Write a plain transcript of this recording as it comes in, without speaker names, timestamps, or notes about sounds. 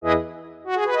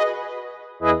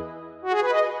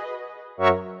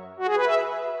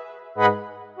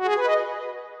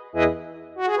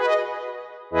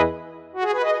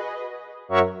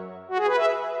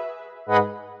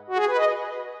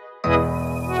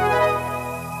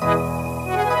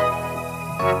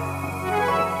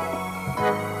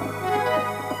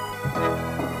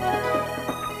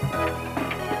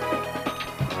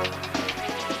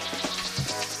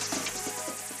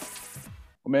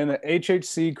Man, the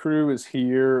HHC crew is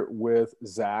here with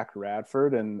Zach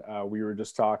Radford, and we were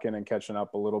just talking and catching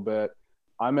up a little bit.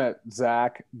 I met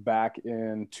Zach back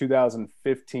in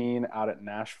 2015 out at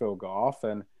Nashville Golf,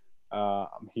 and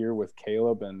I'm here with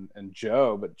Caleb and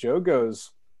Joe. But Joe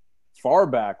goes far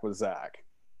back with Zach.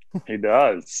 He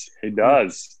does. He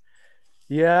does.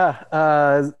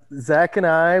 Yeah, Zach and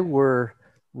I were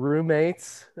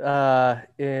roommates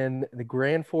in the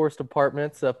Grand Forest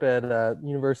Apartments up at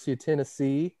University of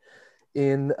Tennessee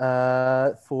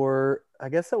for I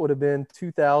guess that would have been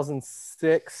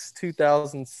 2006,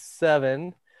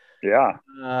 2007.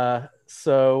 Yeah.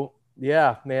 So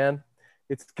yeah, man,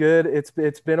 it's good.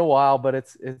 It's been a while, but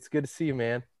it's good to see you,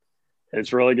 man.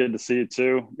 It's really good to see you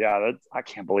too. Yeah, I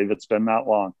can't believe it's been that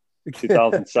long.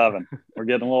 2007. We're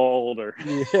getting a little older.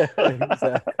 Yeah,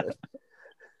 exactly.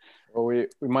 Well,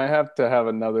 we might have to have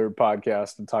another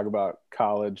podcast to talk about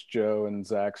college Joe and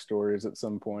Zach stories at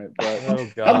some point. But Oh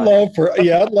God,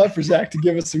 I'd love for Zach to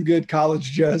give us some good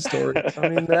college Joe stories. I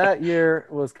mean, that year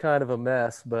was kind of a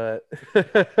mess, but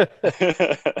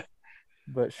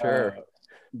sure.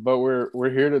 But we're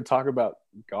here to talk about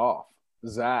golf.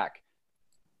 Zach,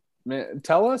 man,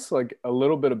 tell us like a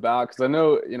little bit about, because I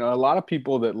know a lot of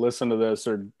people that listen to this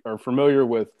are familiar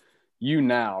with you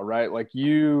now, right? Like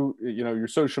your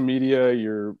social media,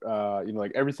 your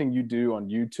like everything you do on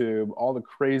YouTube, all the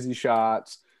crazy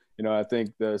shots. I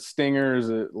think the stingers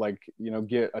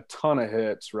get a ton of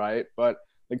hits, right? But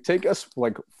like take us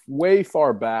like way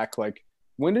far back. Like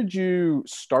when did you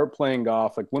start playing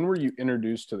golf? Like when were you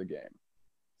introduced to the game?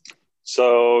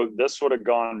 So this would have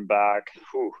gone back.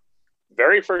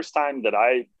 Very first time that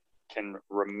I can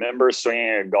remember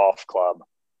swinging a golf club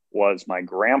was my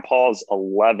grandpa's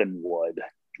 11 wood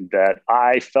that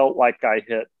I felt like I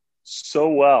hit so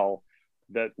well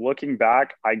that looking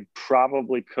back, I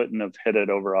probably couldn't have hit it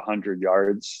over 100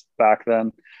 yards back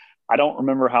then. I don't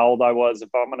remember how old I was. If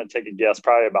I'm going to take a guess,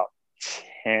 probably about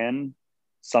 10,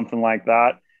 something like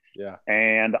that. Yeah.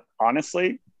 And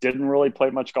honestly, didn't really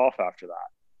play much golf after that.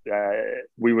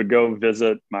 We would go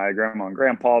visit my grandma and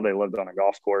grandpa. They lived on a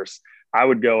golf course. I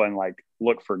would go and like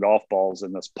look for golf balls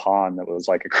in this pond that was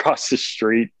like across the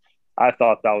street. I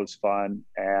thought that was fun.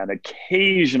 And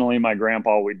occasionally my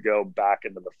grandpa would go back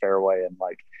into the fairway and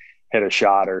like hit a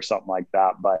shot or something like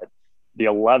that. But the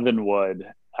 11 wood,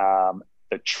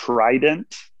 the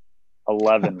Trident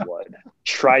 11 wood,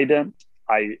 Trident,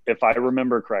 if I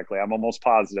remember correctly, I'm almost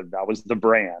positive that was the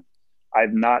brand.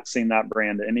 I've not seen that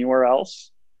brand anywhere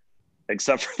else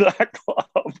except for that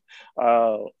club.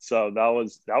 So that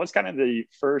was kind of the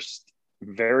first,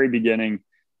 very beginning.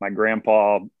 My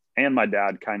grandpa and my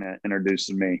dad kind of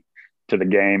introduced me to the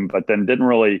game, but then didn't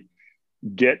really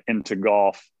get into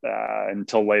golf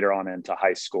until later on into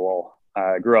high school.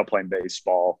 I grew up playing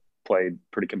baseball, played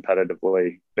pretty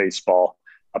competitively baseball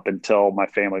up until my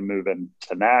family moved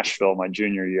to Nashville my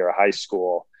junior year of high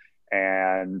school.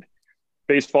 And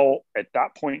baseball at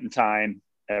that point in time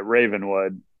at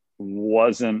Ravenwood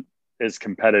wasn't as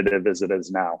competitive as it is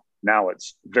now. Now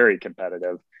it's very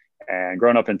competitive. And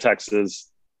growing up in Texas,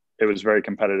 it was very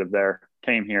competitive there.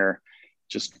 Came here,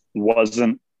 just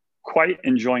wasn't quite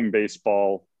enjoying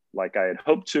baseball like I had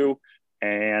hoped to,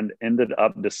 and ended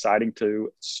up deciding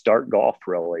to start golf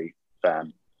really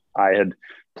then. I had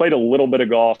played a little bit of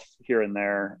golf here and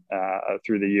there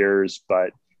through the years,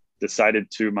 but decided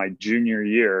to my junior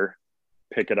year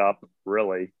pick it up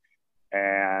really,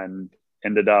 and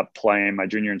ended up playing my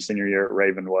junior and senior year at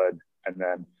Ravenwood, and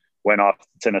then went off to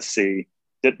Tennessee.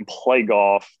 Didn't play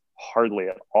golf hardly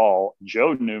at all.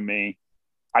 Joe knew me.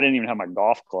 I didn't even have my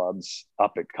golf clubs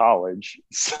up at college.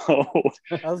 So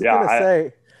I was gonna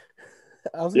say,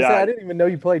 I didn't even know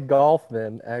you played golf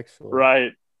then, actually.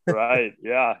 Right.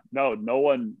 Yeah. No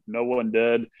one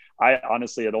did. I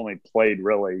honestly had only played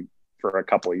really for a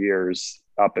couple of years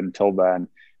up until then.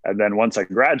 And then once I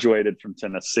graduated from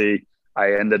Tennessee,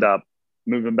 I ended up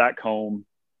moving back home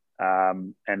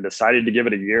and decided to give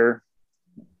it a year,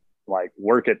 like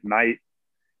work at night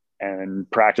and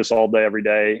practice all day, every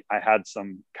day. I had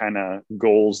some kind of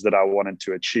goals that I wanted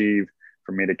to achieve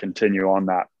for me to continue on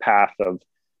that path of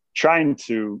trying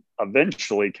to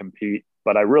eventually compete,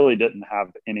 but I really didn't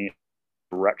have any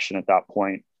direction at that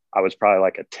point. I was probably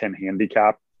like a 10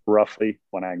 handicap roughly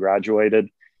when I graduated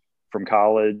from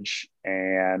college.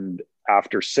 And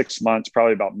after 6 months,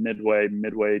 probably about midway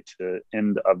to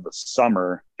end of the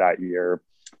summer that year,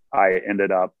 I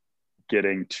ended up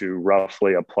getting to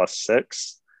roughly a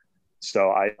 +6.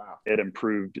 So it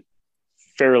improved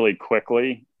fairly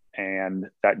quickly,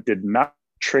 and that did not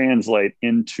translate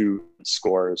into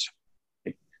scores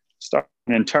starting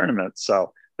in tournaments.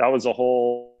 So that was a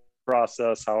whole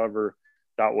process. However,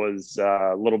 That was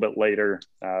a little bit later.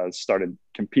 Started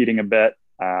competing a bit,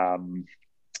 and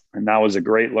that was a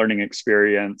great learning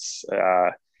experience.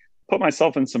 Put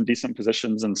myself in some decent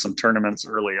positions in some tournaments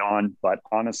early on, but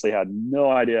honestly had no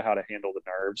idea how to handle the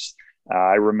nerves.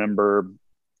 I remember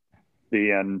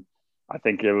being, I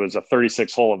think it was a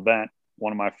 36-hole event,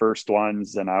 one of my first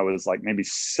ones, and I was like maybe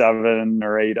 7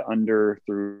 or 8 under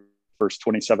through first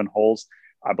 27 holes.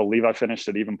 I believe I finished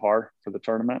at even par for the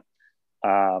tournament.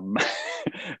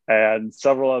 And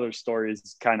several other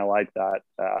stories kind of like that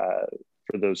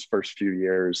for those first few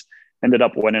years. Ended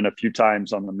up winning a few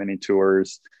times on the mini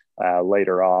tours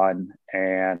later on,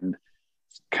 and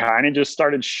kind of just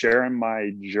started sharing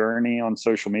my journey on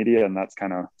social media, and that's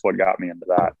kind of what got me into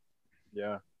that.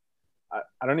 Yeah.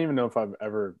 I don't even know if I've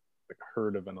ever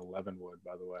heard of an 11 wood,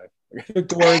 by the way. Took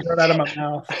the words right out of my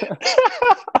mouth.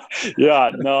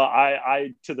 Yeah, no,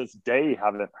 I to this day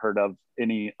haven't heard of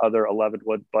any other 11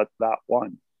 wood but that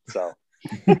one. So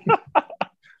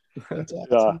That's awesome.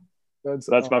 yeah, that's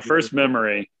awesome. my first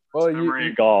memory. Well, Memory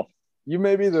of golf. You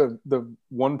may be the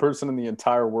one person in the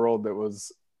entire world that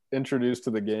was introduced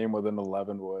to the game with an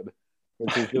 11 wood,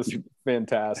 which is just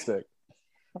fantastic.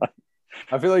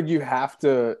 I feel like you have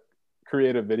to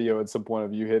create a video at some point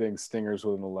of you hitting stingers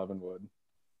with an 11 wood.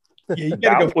 Yeah, you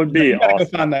gotta That would be go awesome.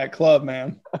 find that club,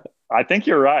 man. I think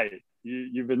you're right.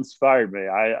 You've inspired me.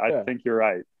 I think you're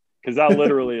right, because that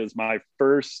literally is my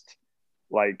first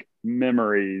like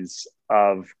memories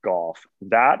of golf.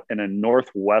 That and a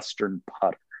Northwestern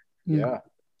putter. Yeah,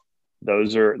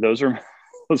 those are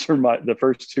the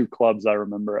first 2 clubs I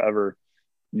remember ever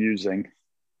using.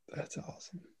 That's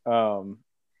awesome.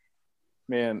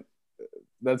 Man,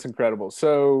 that's incredible.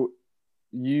 So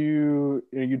you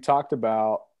talked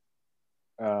about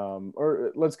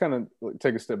or let's kind of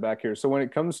take a step back here. So when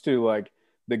it comes to like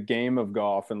the game of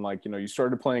golf, and like, you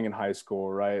started playing in high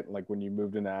school, right? Like when you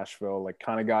moved to Nashville, like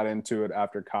kind of got into it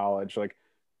after college, like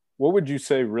what would you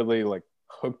say really like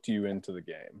hooked you into the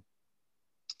game?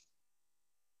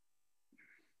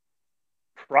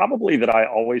 Probably that I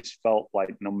always felt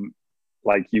like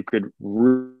you could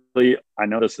really, I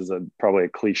know this is probably a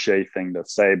cliche thing to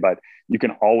say, but you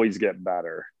can always get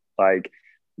better. Like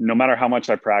no matter how much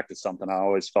I practice something, I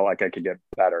always felt like I could get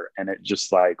better. And it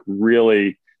just like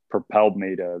really propelled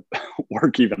me to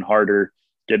work even harder,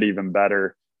 get even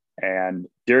better. And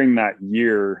during that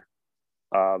year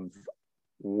of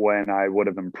when I would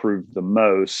have improved the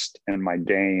most in my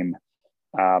game,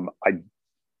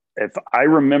 if I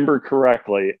remember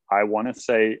correctly, I want to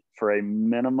say for a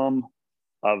minimum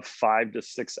of 5 to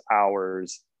 6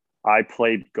 hours, I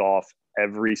played golf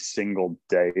every single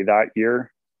day that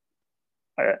year.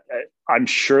 I'm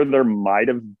sure there might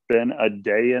have been a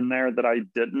day in there that I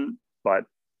didn't, but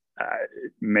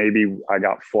maybe I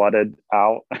got flooded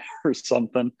out or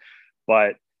something.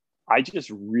 But I just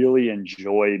really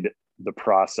enjoyed the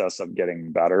process of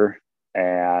getting better.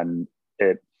 And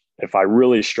if I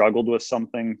really struggled with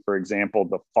something, for example,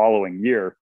 the following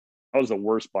year, I was the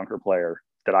worst bunker player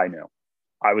that I knew.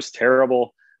 I was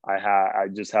terrible. I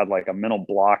just had like a mental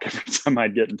block every time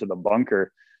I'd get into the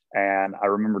bunker. And I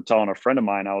remember telling a friend of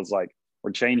mine, I was like,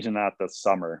 we're changing that this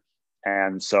summer.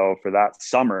 And so for that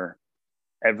summer,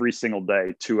 every single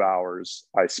day, 2 hours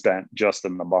I spent just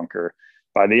in the bunker.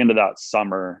 By the end of that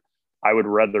summer, I would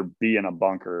rather be in a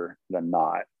bunker than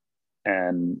not.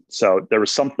 And so there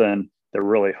was something that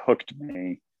really hooked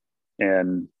me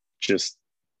in just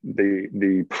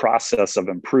the process of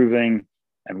improving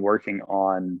and working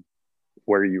on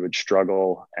where you would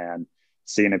struggle and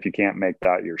seeing if you can't make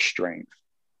that your strength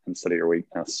instead of your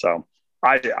weakness. So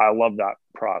I love that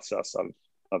process of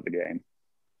the game.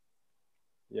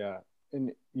 Yeah.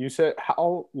 And you said,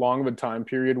 how long of a time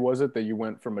period was it that you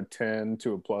went from a 10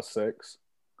 to a +6?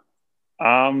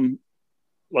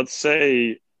 Let's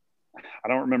say, I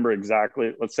don't remember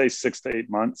exactly. Let's say 6 to 8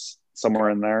 months, somewhere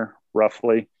in there,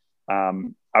 roughly.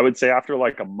 I would say after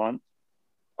like a month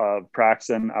of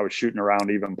practicing, I was shooting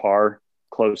around even par,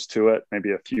 close to it,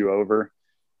 maybe a few over.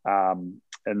 And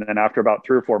then after about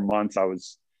 3 or 4 months, I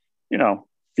was,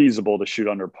 feasible to shoot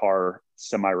under par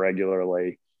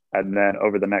semi-regularly. And then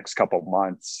over the next couple of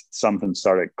months, something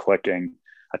started clicking.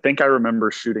 I think I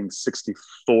remember shooting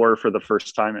 64 for the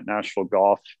first time at Nashville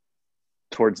Golf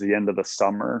towards the end of the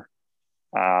summer.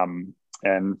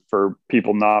 And for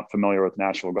people not familiar with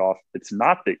Nashville Golf, it's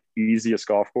not the easiest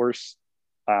golf course.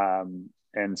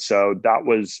 And so that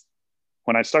was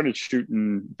when I started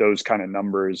shooting those kind of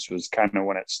numbers, was kind of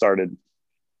when it started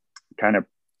kind of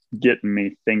getting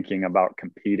me thinking about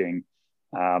competing.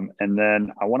 And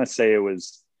then I want to say it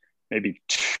was maybe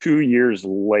 2 years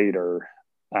later,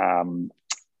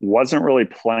 wasn't really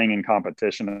playing in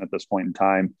competition at this point in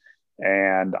time.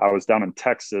 And I was down in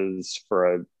Texas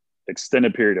for an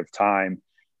extended period of time.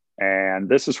 And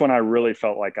this is when I really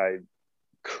felt like I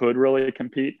could really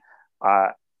compete.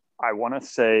 I want to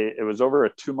say it was over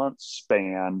a 2-month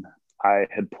span. I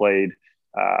had played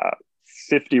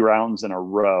 50 rounds in a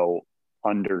row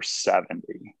under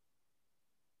 70.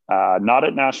 Not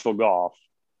at Nashville Golf.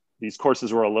 These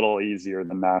courses were a little easier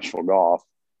than Nashville Golf,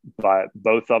 but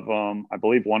both of them, I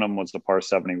believe one of them was the par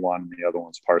 71, the other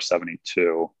one's par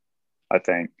 72, I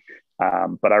think.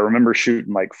 But I remember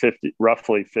shooting like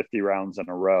roughly 50 rounds in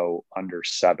a row under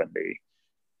 70.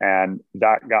 And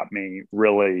that got me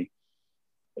really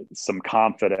some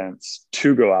confidence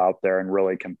to go out there and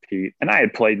really compete. And I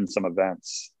had played in some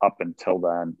events up until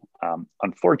then.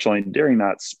 Unfortunately, during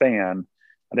that span,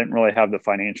 I didn't really have the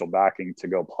financial backing to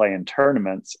go play in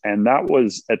tournaments. And that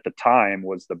was, at the time,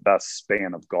 was the best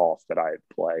span of golf that I had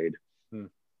played.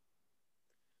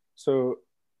 So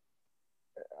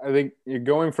I think you're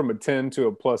going from a 10 to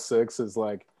a +6 is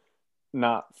like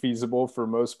not feasible for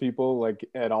most people, like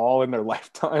at all in their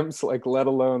lifetimes, like let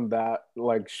alone that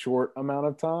like short amount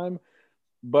of time.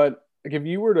 But like if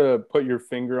you were to put your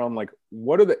finger on like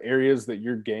what are the areas that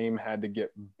your game had to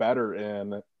get better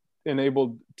in,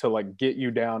 enabled to like get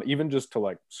you down even just to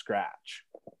like scratch?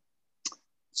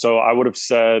 So I would have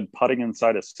said putting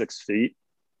inside of 6 feet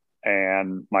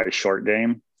and my short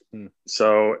game.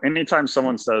 So anytime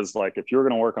someone says like, if you were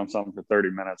going to work on something for 30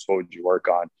 minutes, what would you work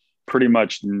on? Pretty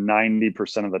much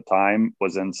 90% of the time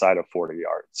was inside of 40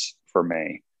 yards for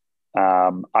me.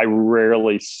 I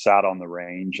rarely sat on the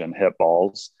range and hit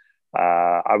balls.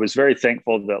 I was very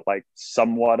thankful that like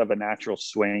somewhat of a natural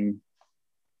swing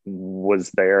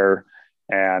was there,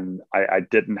 and I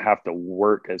didn't have to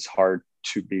work as hard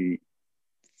to be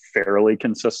fairly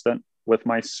consistent with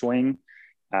my swing.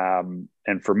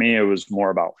 And for me, it was more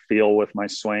about feel with my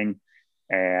swing.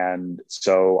 And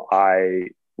so I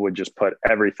would just put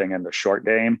everything into short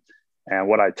game. And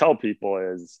what I tell people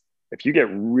is if you get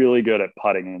really good at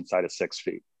putting inside of 6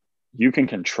 feet, you can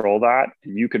control that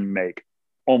and you can make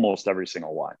almost every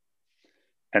single one.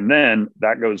 And then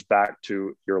that goes back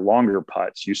to your longer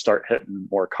putts. You start hitting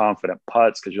more confident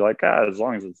putts because you're like, as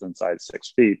long as it's inside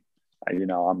 6 feet,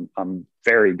 I'm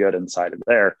very good inside of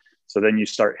there. So then you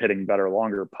start hitting better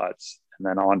longer putts, and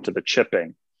then on to the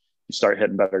chipping. You start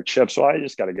hitting better chips. So I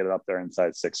just got to get it up there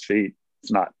inside 6 feet.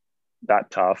 It's not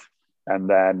that tough. And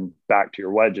then back to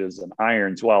your wedges and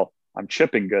irons. Well, I'm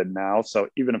chipping good now. So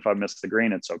even if I miss the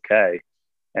green, it's okay.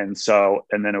 And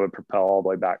then it would propel all the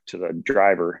way back to the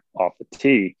driver off the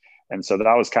tee. And so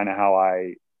that was kind of how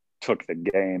I took the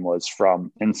game, was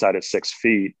from inside of 6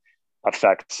 feet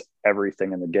affects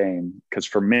everything in the game. Because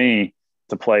for me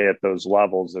to play at those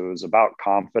levels, it was about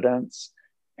confidence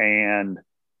and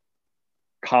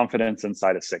confidence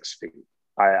inside of 6 feet.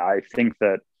 I think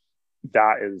that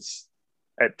is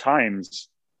at times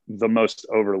the most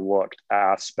overlooked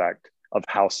aspect of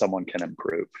how someone can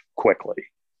improve quickly.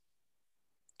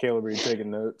 Caleb, are you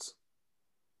taking notes?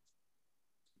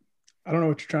 I don't know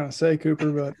what you're trying to say,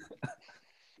 Cooper, but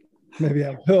maybe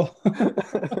I will.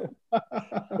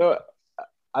 No,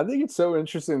 I think it's so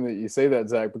interesting that you say that,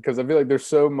 Zach, because I feel like there's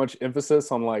so much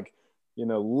emphasis on like,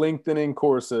 lengthening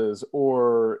courses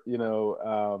or,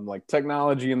 like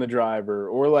technology in the driver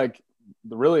or like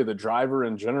really the driver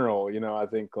in general. I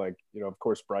think like, of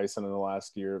course, Bryson in the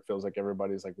last year, it feels like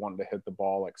everybody's like wanting to hit the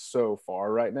ball like so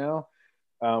far right now.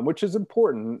 Which is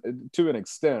important to an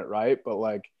extent, right? But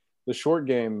like the short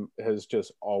game has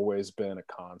just always been a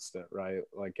constant, right?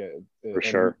 Like for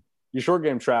sure, your short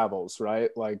game travels, right?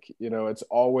 Like it's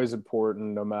always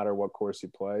important no matter what course you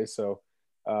play. So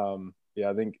yeah,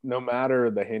 I think no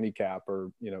matter the handicap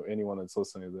or anyone that's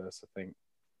listening to this, I think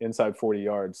inside 40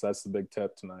 yards, that's the big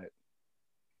tip tonight.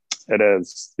 It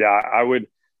is. Yeah, I would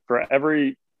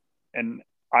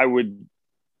I would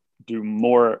do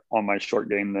more on my short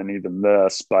game than even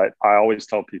this, but I always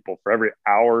tell people for every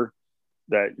hour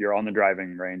that you're on the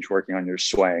driving range working on your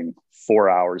swing, 4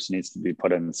 hours needs to be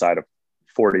put inside of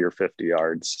 40 or 50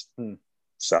 yards.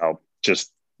 So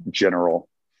just general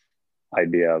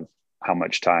idea of how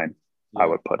much time I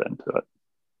would put into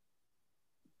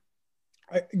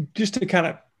it. Just to kind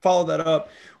of follow that up.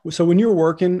 So when you're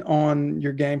working on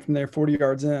your game from there, 40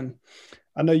 yards in,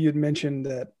 I know you'd mentioned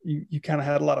that you kind of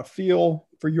had a lot of feel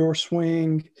for your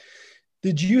swing.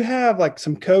 Did you have like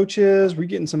some coaches? Were you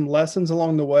getting some lessons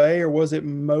along the way, or was it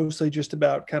mostly just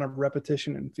about kind of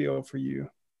repetition and feel for you?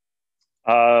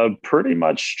 Pretty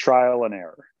much trial and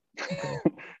error.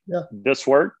 Yeah. This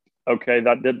worked. Okay.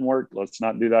 That didn't work. Let's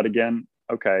not do that again.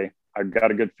 Okay. I've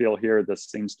got a good feel here. This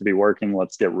seems to be working.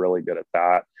 Let's get really good at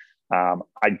that.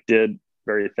 I did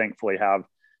very thankfully have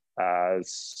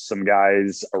some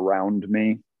guys around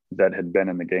me that had been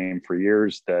in the game for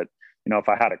years that, if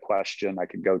I had a question, I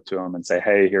could go to them and say,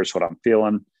 hey, here's what I'm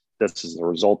feeling. This is the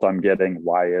result I'm getting.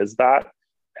 Why is that?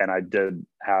 And I did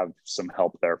have some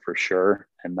help there for sure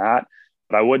in that.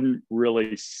 But I wouldn't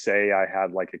really say I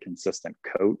had like a consistent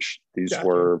coach. These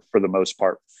were, for the most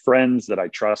part, friends that I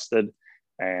trusted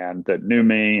and that knew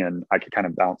me, and I could kind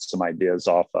of bounce some ideas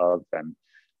off of.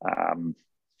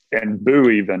 And Boo,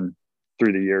 even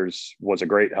through the years, was a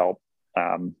great help.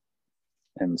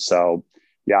 And so,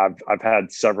 yeah, I've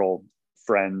had several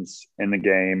friends in the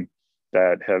game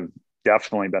that have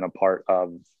definitely been a part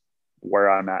of where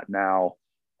I'm at now,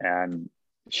 and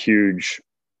huge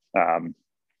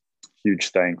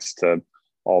thanks to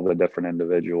all the different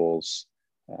individuals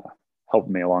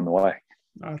helping me along the way.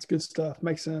 That's good stuff.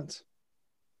 Makes sense.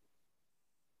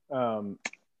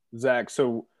 Zach,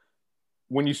 so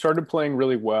when you started playing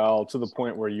really well to the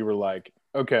point where you were like,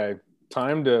 okay,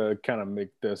 time to kind of make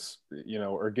this,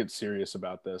 or get serious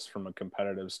about this from a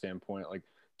competitive standpoint, like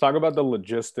talk about the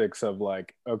logistics of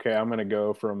like, okay, I'm going to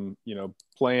go from,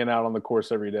 playing out on the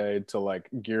course every day to like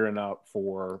gearing up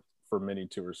for mini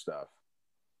tour stuff.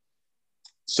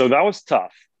 So that was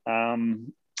tough.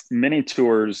 Mini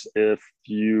tours, if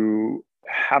you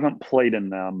haven't played in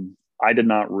them, I did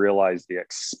not realize the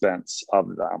expense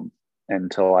of them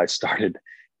until I started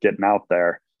getting out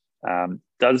there.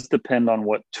 Does depend on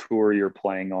what tour you're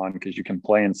playing on, because you can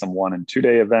play in some 1 and 2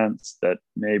 day events that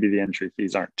maybe the entry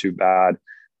fees aren't too bad.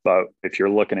 But if you're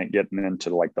looking at getting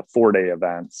into like the 4-day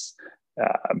events,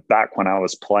 back when I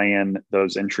was playing,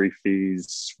 those entry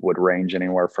fees would range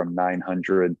anywhere from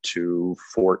 $900 to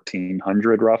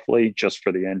 $1,400 roughly, just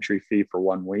for the entry fee for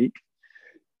 1 week,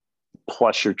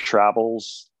 plus your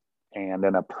travels. And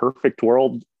in a perfect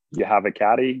world, you have a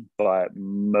caddy, but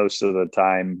most of the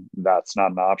time that's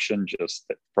not an option, just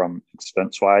from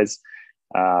expense wise.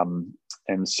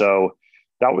 And so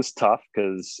that was tough,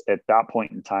 because at that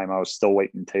point in time, I was still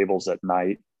waiting tables at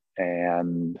night,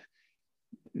 and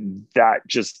that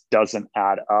just doesn't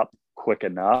add up quick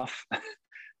enough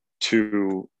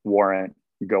to warrant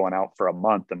going out for a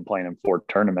month and playing in 4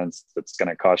 tournaments. That's going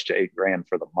to cost you $8,000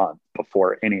 for the month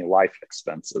before any life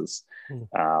expenses.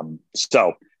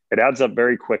 So it adds up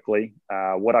very quickly.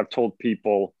 What I've told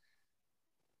people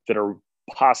that are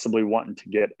possibly wanting to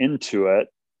get into it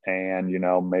and,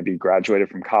 maybe graduated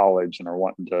from college and are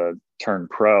wanting to turn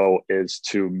pro, is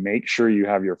to make sure you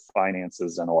have your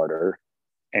finances in order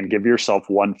and give yourself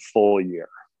 1 full year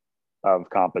of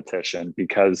competition,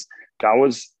 because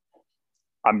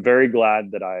I'm very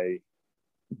glad that I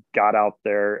got out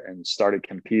there and started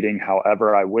competing.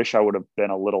 However, I wish I would have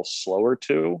been a little slower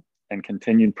too, and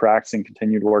continued practicing,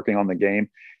 continued working on the game,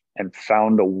 and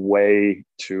found a way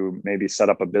to maybe set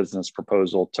up a business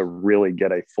proposal to really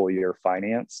get a full year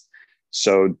financed.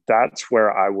 So that's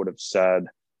where I would have said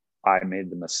I made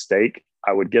the mistake.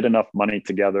 I would get enough money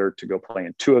together to go play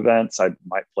in 2 events. I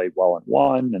might play well in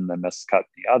 1 and then miss cut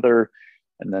in the other.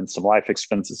 And then some life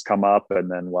expenses come up, and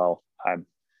then,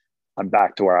 I'm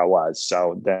back to where I was.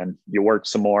 So then you work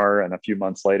some more, and a few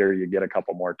months later, you get a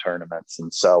couple more tournaments.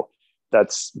 And so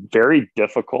that's very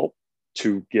difficult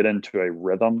to get into a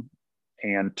rhythm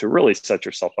and to really set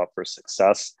yourself up for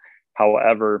success.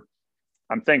 However,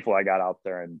 I'm thankful I got out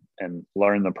there and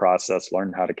learned the process,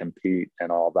 learned how to compete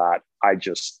and all that.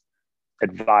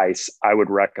 Advice I would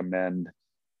recommend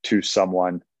to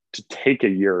someone to take a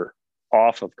year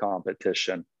off of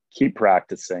competition, keep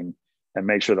practicing, and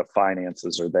make sure the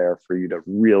finances are there for you to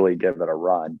really give it a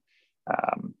run,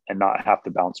 and not have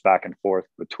to bounce back and forth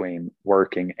between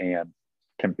working and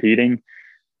competing.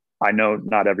 I know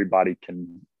not everybody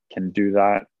can do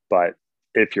that, but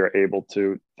if you're able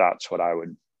to, that's what I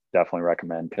would definitely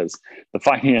recommend, because the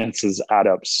finances add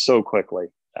up so quickly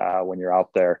when you're out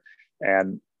there.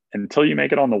 And until you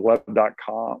make it on the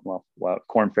web.com,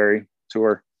 Korn Ferry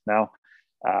Tour now,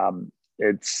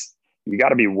 you got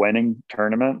to be winning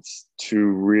tournaments to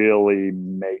really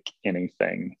make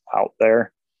anything out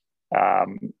there.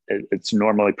 It's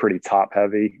normally pretty top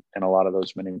heavy in a lot of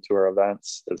those mini tour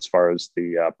events as far as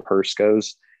the purse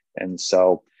goes. And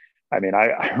so, I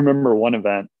remember one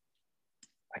event,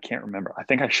 I can't remember. I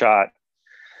think I shot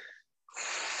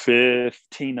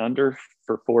 15 under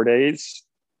for 4 days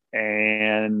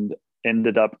and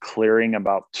ended up clearing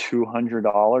about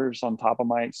 $200 on top of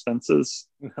my expenses.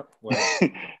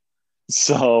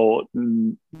 So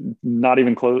not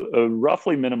even close,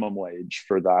 roughly minimum wage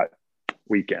for that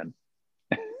weekend.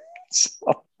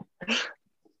 So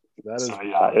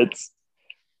yeah, it's,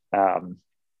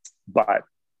 but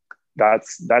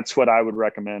that's what I would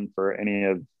recommend for any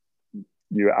of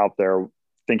you out there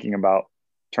thinking about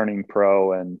turning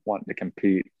pro and wanting to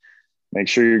compete, make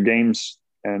sure your game's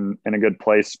in a good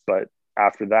place. But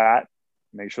after that,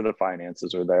 make sure the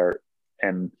finances are there.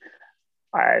 And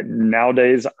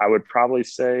nowadays, I would probably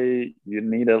say you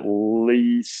need at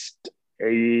least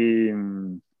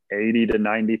 80 to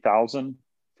 90,000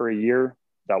 for a year.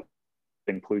 That would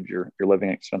include your living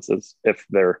expenses if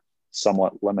they're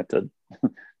somewhat limited.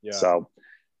 Yeah. So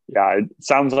yeah, it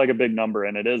sounds like a big number,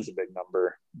 and it is a big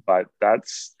number, but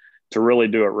that's, to really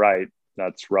do it right,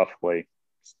 that's roughly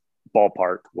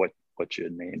ballpark what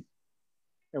you'd need.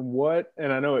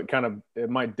 And I know it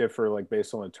might differ like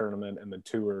based on the tournament and the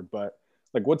tour, but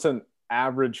like what's an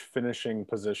average finishing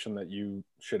position that you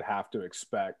should have to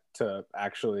expect to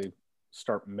actually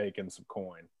start making some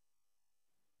coin?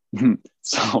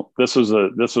 So this was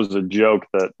a joke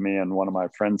that me and one of my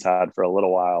friends had for a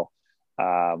little while.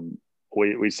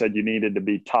 We said you needed to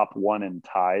be top one in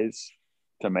ties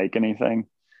to make anything.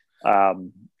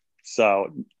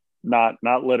 So not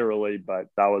literally, but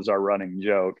that was our running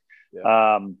joke.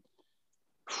 Yeah.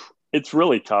 It's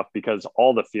really tough because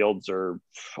all the fields are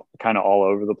kind of all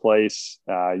over the place.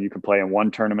 You can play in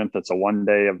one tournament that's a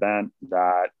one-day event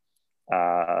that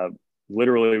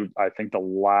literally, I think the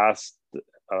last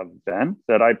event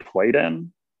that I played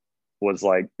in was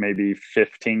like maybe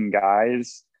 15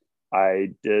 guys.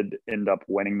 I did end up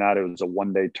winning that. It was a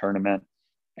one-day tournament.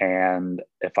 And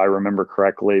if I remember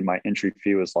correctly, my entry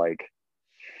fee was like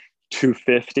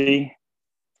 $250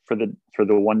 for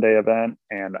the one-day event.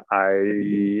 And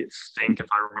I think if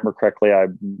I remember correctly, I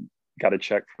got a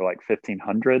check for like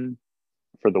 $1,500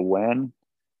 for the win.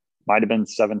 Might have been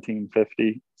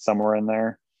 $1,750, somewhere in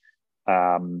there.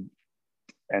 And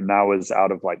that was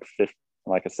out of like 50,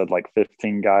 like I said, like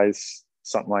 15 guys,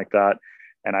 something like that.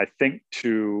 And I think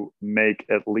to make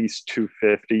at least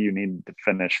 $250, you need to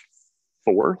finish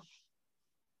fourth.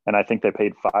 And I think they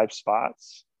paid 5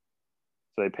 spots.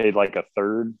 So they paid like a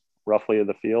third roughly of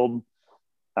the field.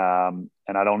 And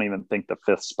I don't even think the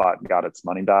 5th spot got its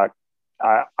money back.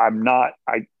 I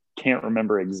can't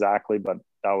remember exactly, but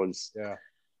that was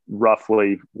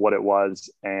roughly what it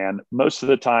was. And most of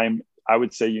the time, I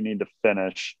would say you need to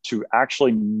finish to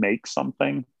actually make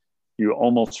something. You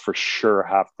almost for sure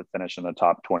have to finish in the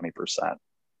top 20%.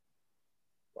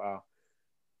 Wow.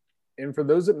 And for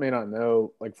those that may not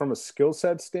know, like from a skill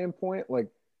set standpoint, like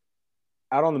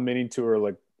out on the mini tour,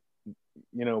 like,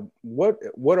 you know, what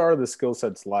are the skill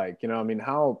sets like? You know, I mean,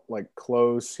 how like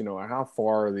close, you know, or how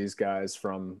far are these guys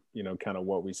from, you know, kind of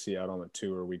what we see out on the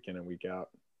tour week in and week out?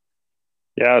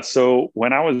 Yeah. So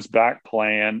when I was back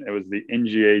playing, it was the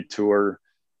NGA tour,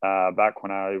 back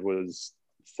when I was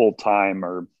full-time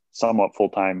or somewhat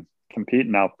full-time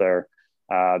competing out there.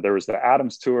 There was the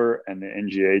Adams tour and the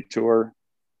NGA tour,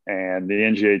 and the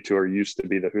NGA tour used to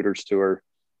be the Hooters tour.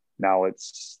 Now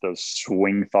it's the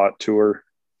Swing Thought tour.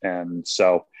 And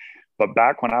so, but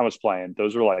back when I was playing,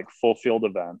 those were like full field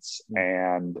events,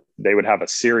 and they would have a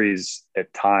series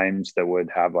at times that would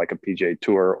have like a PGA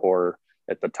Tour or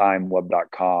at the time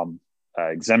web.com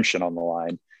exemption on the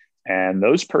line. And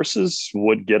those purses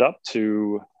would get up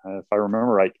to, if I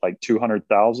remember right, like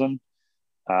 200,000.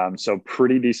 So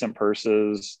pretty decent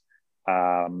purses.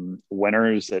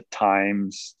 Winners at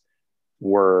times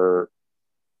were,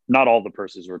 not all the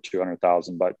purses were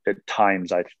 200,000, but at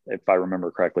times, if I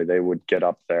remember correctly, they would get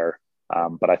up there.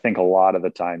 But I think a lot of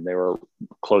the time they were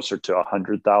closer to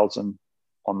 100,000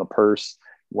 on the purse.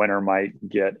 Winner might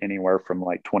get anywhere from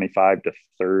like 25 to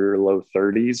low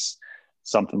 30s,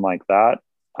 something like that.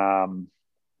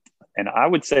 And I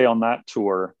would say on that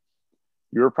tour,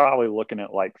 you're probably looking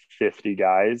at like 50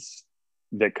 guys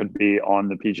that could be on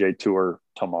the PGA Tour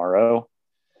tomorrow.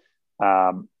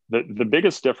 The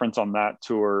biggest difference on that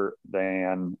tour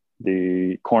than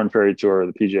the Korn Ferry Tour or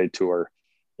the PGA Tour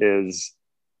is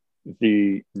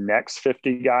the next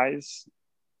 50 guys.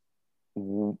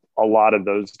 A lot of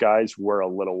those guys were a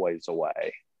little ways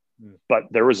away, but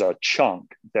there was a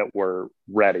chunk that were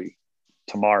ready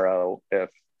tomorrow if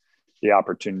the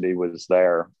opportunity was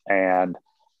there. And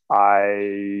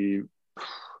I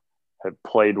have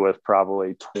played with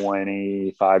probably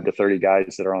 25 to 30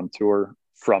 guys that are on tour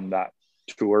from that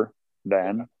tour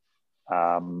then.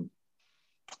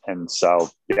 And so,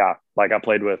 yeah, like I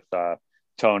played with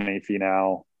Tony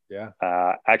Finau. Yeah.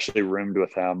 Actually roomed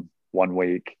with him one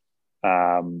week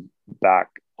back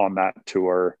on that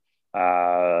tour.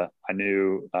 I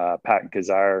knew Pat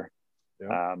Kazire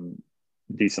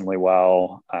decently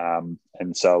well.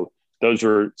 And so those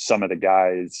were some of the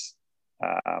guys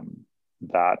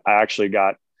that I actually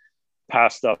got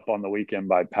passed up on the weekend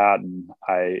by Patton.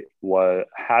 I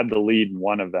had the lead in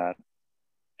one event,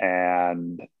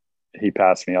 and he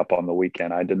passed me up on the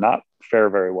weekend. I did not fare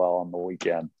very well on the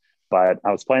weekend, but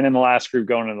I was playing in the last group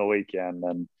going into the weekend,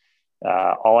 and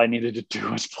all I needed to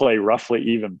do was play roughly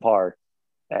even par,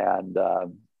 and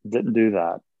didn't do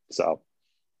that. So,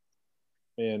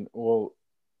 and well,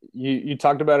 you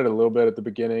talked about it a little bit at the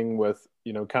beginning with,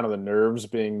 you know, kind of the nerves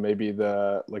being maybe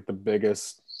the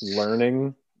biggest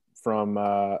learning from,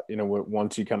 you know,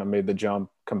 once you kind of made the jump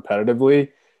competitively.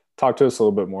 Talk to us a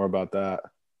little bit more about that.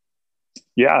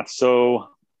 Yeah. So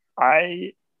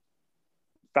I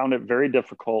found it very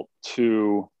difficult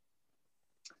to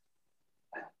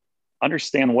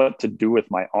understand what to do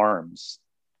with my arms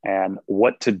and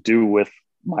what to do with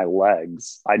my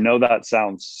legs. I know that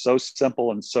sounds so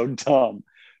simple and so dumb,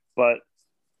 but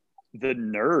the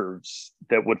nerves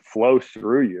that would flow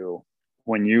through you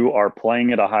when you are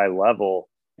playing at a high level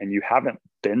and you haven't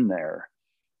been there,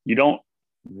 you don't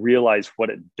realize what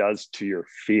it does to your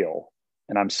feel.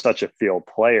 And I'm such a feel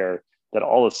player that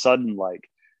all of a sudden, like,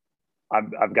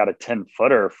 I've got a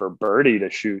 10-footer for birdie to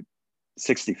shoot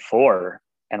 64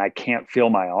 and I can't feel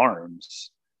my arms.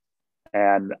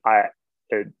 And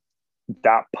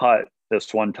that putt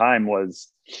this one time was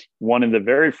one of the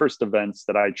very first events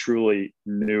that I truly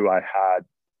knew I had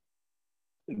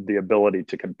the ability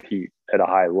to compete at a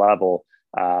high level.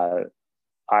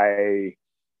 I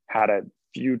had a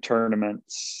few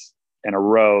tournaments in a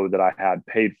row that I had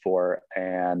paid for.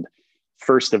 And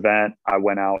first event, I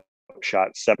went out,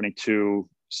 shot 72.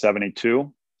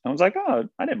 I was like, oh,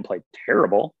 I didn't play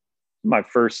terrible. My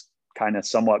first kind of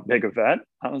somewhat big event.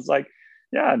 I was like,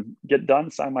 yeah, get done,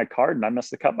 sign my card, and I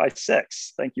missed the cut by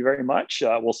 6. Thank you very much.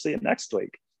 We'll see you next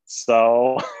week.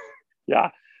 So,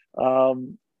 yeah,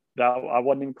 that I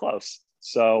wasn't even close.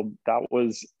 So that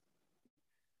was,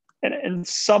 in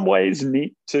some ways,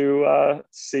 neat to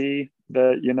see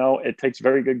that, you know, it takes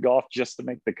very good golf just to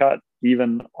make the cut,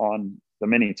 even on the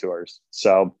mini tours.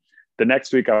 So the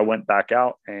next week I went back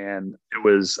out, and it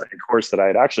was a course that I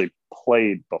had actually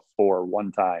played before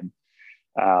one time.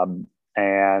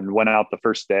 And went out the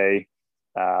first day,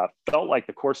 felt like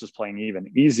the course was playing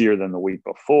even easier than the week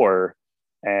before.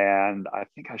 And I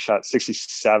think I shot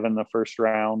 67 the first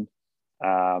round,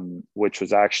 which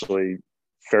was actually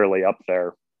fairly up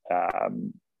there,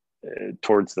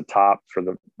 towards the top for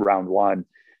the round one.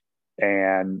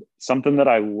 And something that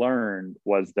I learned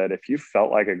was that if you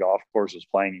felt like a golf course was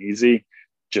playing easy,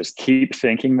 just keep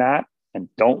thinking that and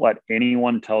don't let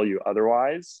anyone tell you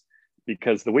otherwise.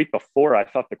 Because the week before, I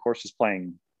thought the course was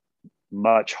playing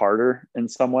much harder in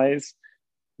some ways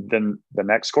than the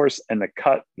next course. And the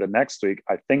cut the next week,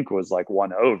 I think, was like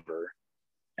 1 over.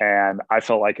 And I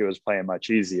felt like it was playing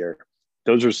much easier.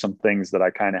 Those are some things that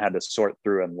I kind of had to sort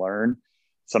through and learn.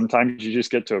 Sometimes you just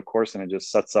get to a course and it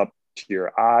just sets up to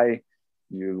your eye.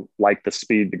 You like the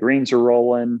speed the greens are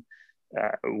rolling,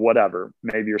 whatever.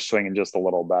 Maybe you're swinging just a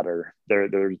little better.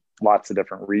 There's lots of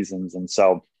different reasons. And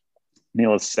so,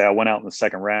 needless to say, I went out in the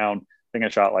second round. I think I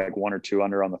shot like 1 or 2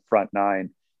 under on the front 9,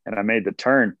 and I made the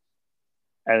turn.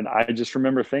 And I just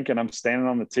remember thinking, I'm standing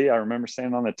on the tee. I remember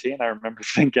standing on the tee, and I remember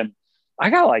thinking, I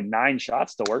got like 9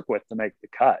 shots to work with to make the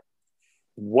cut.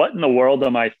 What in the world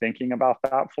am I thinking about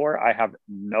that for? I have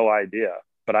no idea.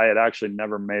 But I had actually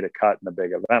never made a cut in a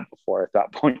big event before at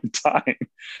that point in time.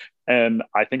 And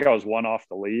I think I was 1 off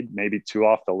the lead, maybe 2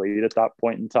 off the lead at that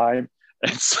point in time.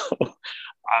 And so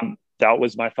that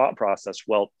was my thought process.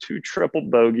 Well, 2 triple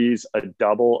bogeys, a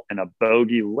double, and a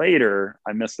bogey later,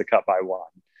 I missed the cut by 1.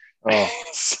 Oh,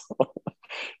 so,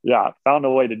 yeah, found a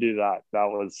way to do that. That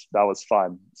was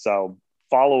fun. So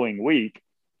following week,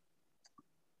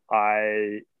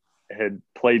 I had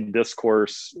played this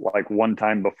course like one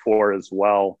time before as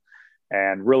well,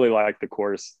 and really liked the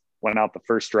course. Went out the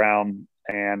first round,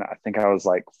 and I think I was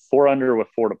like 4 under with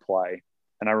 4 to play.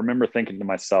 And I remember thinking to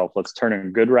myself, let's turn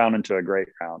a good round into a great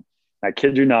round. I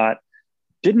kid you not,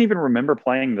 didn't even remember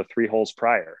playing the 3 holes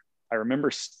prior. I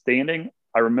remember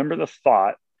the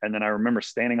thought, and then I remember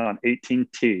standing on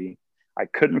 18T. I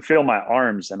couldn't feel my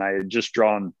arms, and I had just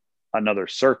drawn another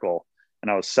circle. And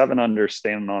I was 7 under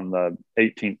standing on the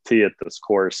 18th tee at this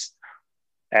course.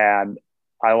 And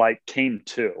I like came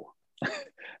to.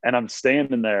 And I'm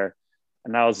standing there,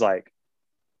 and I was like,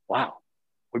 wow,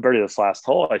 we birdied this last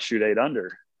hole. I shoot 8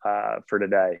 under for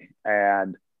today.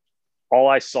 And all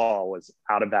I saw was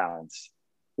out of bounds,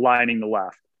 lining the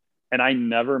left. And I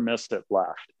never missed it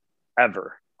left,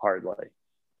 ever, hardly.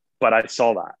 But I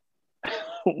saw that.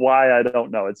 Why, I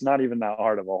don't know. It's not even that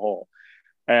hard of a hole.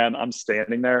 And I'm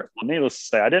standing there. Well, needless to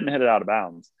say, I didn't hit it out of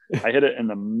bounds. I hit it in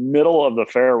the middle of the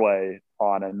fairway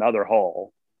on another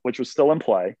hole, which was still in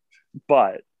play.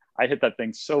 But I hit that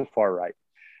thing so far right.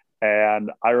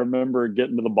 And I remember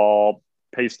getting to the ball,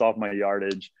 paced off my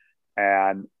yardage,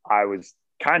 and I was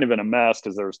kind of in a mess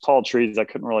because there was tall trees. I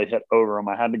couldn't really hit over them.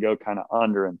 I had to go kind of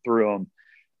under and through them.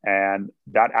 And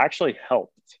that actually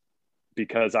helped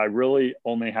because I really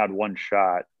only had one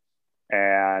shot,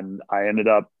 and I ended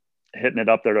up hitting it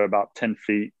up there to about 10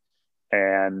 feet.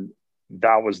 And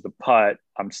that was the putt.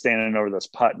 I'm standing over this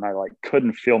putt and I like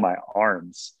couldn't feel my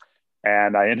arms,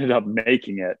 and I ended up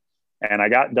making it. And I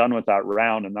got done with that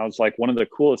round. And that was like one of the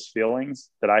coolest feelings,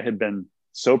 that I had been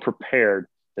so prepared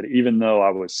that even though I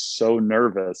was so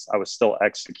nervous, I was still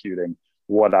executing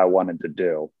what I wanted to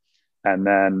do. And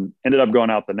then ended up going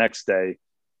out the next day,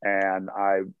 and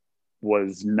I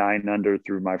was 9 under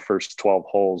through my first 12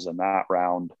 holes in that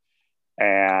round,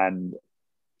 and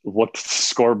looked at the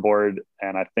scoreboard,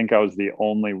 and I think I was the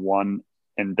only one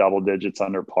in double digits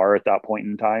under par at that point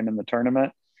in time in the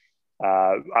tournament.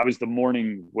 I was the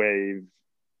morning wave,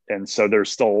 and so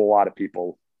there's still a lot of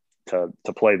people to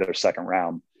play their second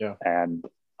round. Yeah. And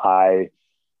I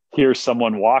hear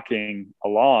someone walking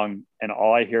along, and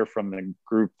all I hear from the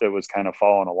group that was kind of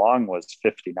following along was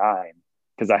 59,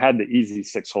 because I had the easy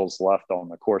 6 holes left on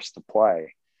the course to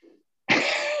play.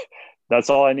 That's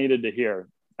all I needed to hear.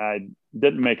 I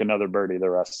didn't make another birdie the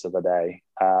rest of the day.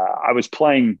 I was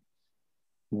playing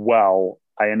well.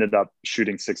 I ended up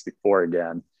shooting 64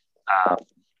 again.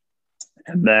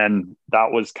 And then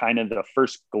that was kind of the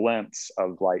first glimpse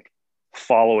of like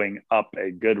following up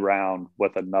a good round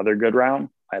with another good round.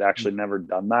 I'd actually never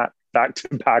done that back to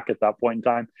back at that point in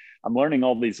time. I'm learning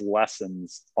all these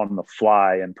lessons on the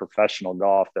fly in professional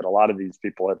golf that a lot of these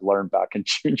people had learned back in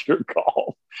junior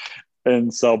golf.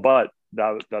 And so, but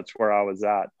that's where I was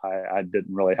at. I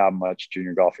didn't really have much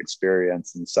junior golf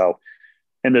experience. And so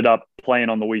ended up playing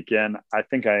on the weekend. I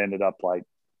think I ended up like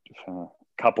a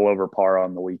couple over par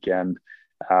on the weekend.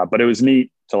 But it was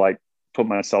neat to like put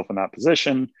myself in that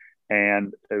position.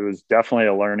 And it was definitely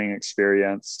a learning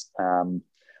experience.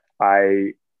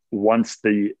 Once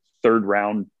the third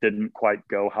round didn't quite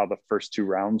go how the first 2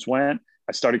 rounds went,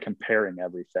 I started comparing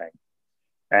everything.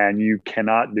 And you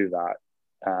cannot do that.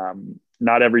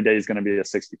 Not every day is going to be a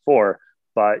 64,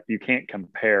 but you can't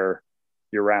compare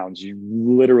your rounds. You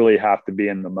literally have to be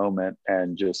in the moment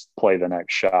and just play the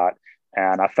next shot.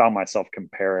 And I found myself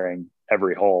comparing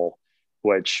every hole,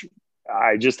 which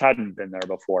I just hadn't been there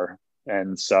before.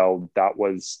 And so that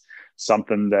was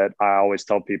something that I always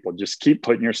tell people, just keep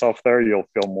putting yourself there. You'll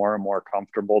feel more and more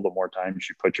comfortable the more times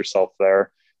you put yourself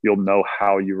there. You'll know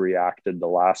how you reacted the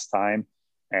last time.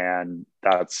 And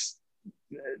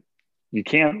you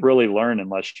can't really learn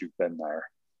unless you've been there.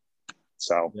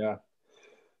 So, yeah.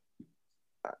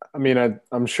 I mean,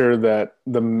 I'm sure that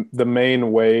the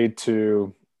main way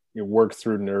to work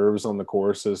through nerves on the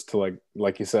course is to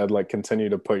like you said, like continue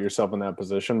to put yourself in that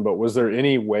position. But was there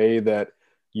any way that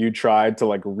you tried to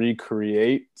like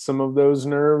recreate some of those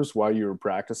nerves while you were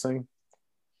practicing?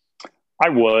 I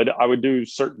would do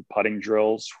certain putting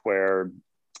drills where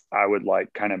I would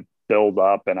like kind of build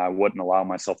up, and I wouldn't allow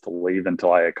myself to leave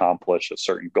until I accomplish a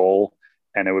certain goal,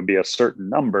 and it would be a certain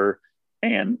number.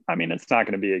 And I mean, it's not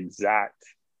going to be exact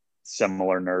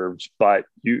similar nerves, but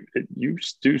you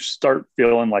do start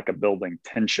feeling like a building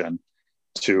tension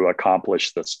to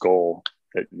accomplish this goal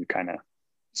that you kind of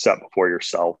set before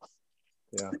yourself.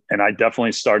 Yeah. And I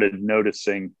definitely started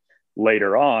noticing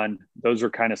later on, those were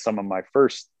kind of some of my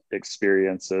first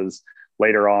experiences.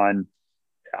 Later on,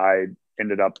 I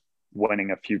ended up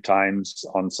winning a few times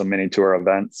on some mini tour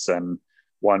events, and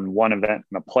won one event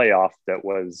in a playoff that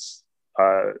was,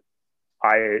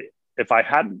 if I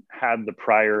hadn't had the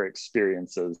prior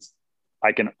experiences,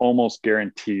 I can almost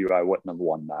guarantee you I wouldn't have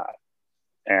won that.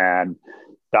 And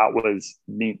that was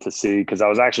neat to see, because I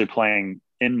was actually playing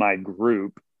in my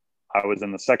group. I was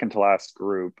in the second to last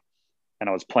group, and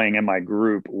I was playing in my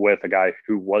group with a guy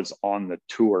who was on the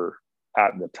tour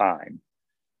at the time.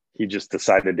 He just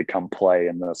decided to come play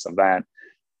in this event.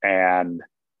 And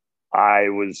I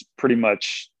was pretty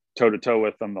much toe to toe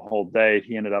with him the whole day.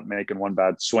 He ended up making one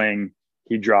bad swing.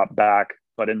 He dropped back.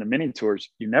 But in the mini tours,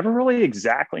 you never really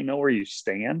exactly know where you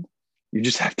stand. You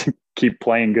just have to keep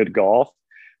playing good golf.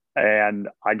 And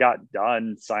I got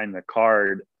done, signed the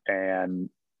card, and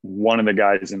one of the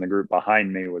guys in the group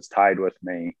behind me was tied with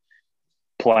me,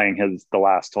 playing the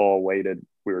last hole, waited.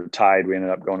 We were tied. We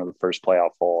ended up going to the first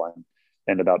playoff hole and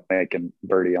ended up making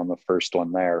birdie on the first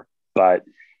one there. But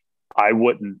I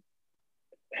wouldn't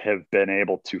have been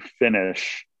able to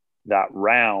finish that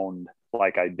round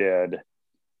like I did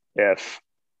if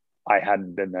I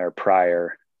hadn't been there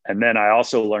prior. And then I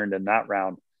also learned in that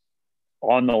round,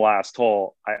 on the last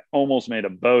hole, I almost made a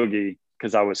bogey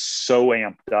because I was so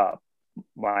amped up.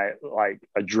 My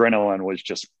adrenaline was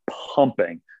just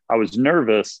pumping. I was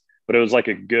nervous, but it was like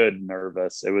a good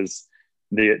nervous. It was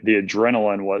the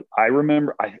adrenaline was,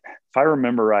 if I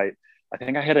remember right, I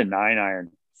think I hit a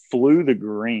 9-iron, flew the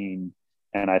green,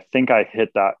 and I think I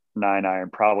hit that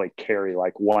 9-iron probably carry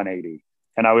like 180.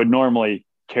 And I would normally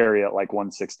carry it like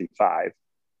 165.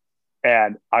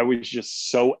 And I was just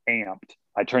so amped.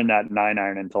 I turned that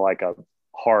 9-iron into like a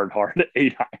hard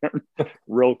 8-iron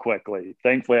real quickly.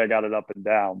 Thankfully, I got it up and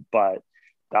down, but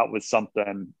that was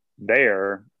something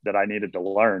there that I needed to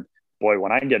learn. Boy,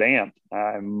 when I get amped,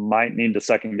 I might need to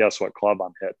second guess what club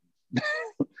I'm hitting.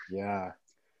 Yeah.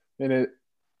 And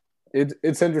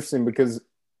it's interesting because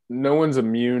no one's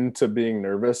immune to being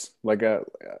nervous. Like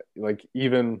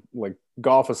even like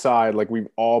golf aside, like we've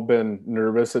all been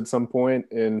nervous at some point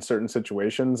in certain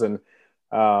situations. And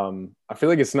I feel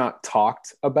like it's not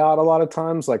talked about a lot of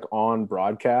times, like on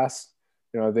broadcast.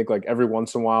 I think like every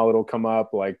once in a while it'll come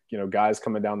up, like, guys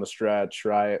coming down the stretch,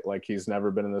 right? Like he's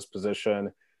never been in this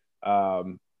position. But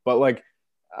like,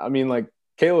 I mean, like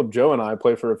Caleb, Joe, and I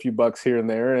play for a few bucks here and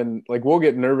there, and like we'll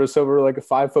get nervous over like a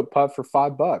 5-foot putt for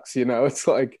 $5. It's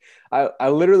like I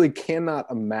literally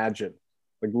cannot imagine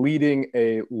like leading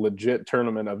a legit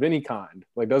tournament of any kind.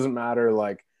 Like doesn't matter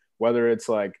like whether it's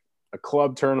like a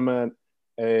club tournament,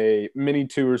 a mini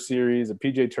tour series, a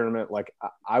PJ tournament. Like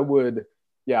I would,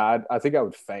 yeah, I think I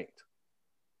would faint.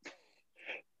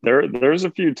 There's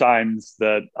a few times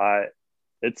that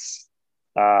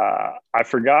I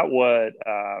forgot what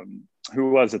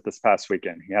who was it this past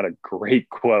weekend? He had a great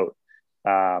quote.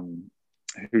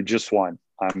 Who just won?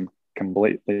 I'm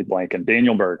completely blanking.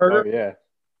 Daniel Berg. Oh yeah.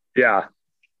 Yeah.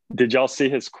 Did y'all see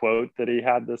his quote that he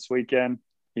had this weekend?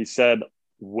 He said,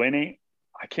 winning,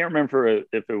 I can't remember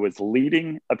if it was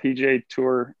leading a PGA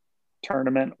Tour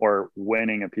tournament or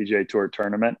winning a PGA Tour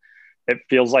tournament. It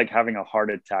feels like having a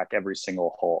heart attack every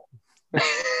single hole.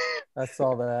 I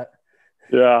saw that.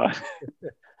 Yeah.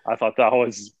 I thought that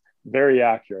was very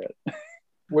accurate.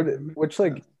 Which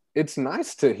like, it's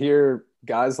nice to hear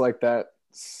guys like that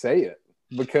say it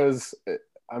because,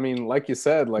 I mean, like you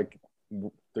said, like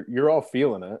you're all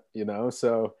feeling it,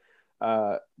 so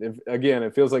again,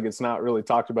 it feels like it's not really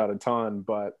talked about a ton,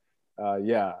 but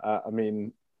I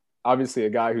mean, obviously a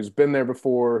guy who's been there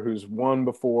before, who's won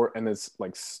before, and it's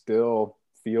like still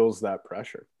feels that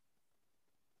pressure.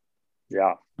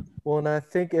 Yeah. Well, and I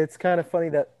think it's kind of funny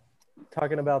that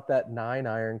talking about that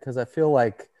 9-iron, because I feel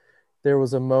like there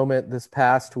was a moment this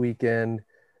past weekend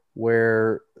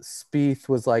where Spieth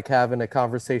was like having a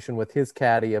conversation with his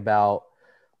caddy about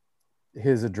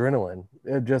his adrenaline,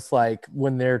 just like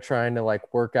when they're trying to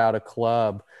like work out a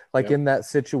club. Like in that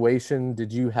situation,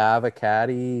 did you have a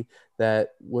caddy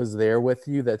that was there with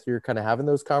you that you're kind of having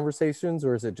those conversations,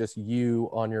 or is it just you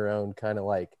on your own kind of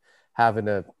like having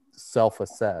to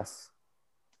self-assess?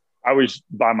 I was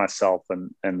by myself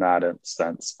in that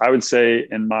instance. I would say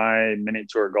in my mini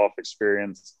tour golf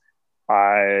experience,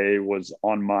 I was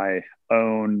on my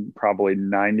own probably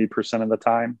 90% of the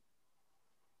time.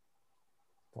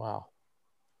 Wow.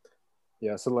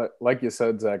 Yeah. So like you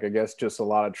said, Zach, I guess just a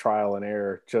lot of trial and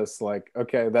error. Just like,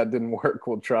 okay, that didn't work.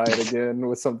 We'll try it again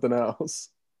with something else.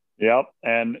 Yep.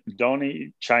 And don't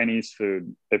eat Chinese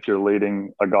food if you're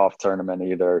leading a golf tournament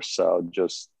either. So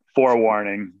just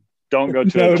forewarning, don't go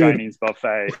to a Chinese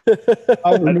buffet.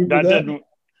 That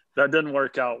didn't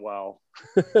work out well.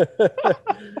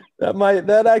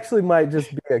 that actually might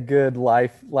just be a good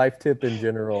life tip in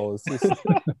general. It's just,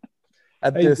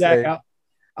 hey, Zach,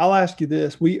 I'll ask you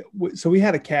this. We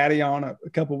had a caddy on a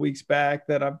couple of weeks back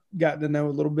that I've gotten to know a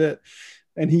little bit,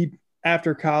 and he,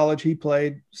 after college, he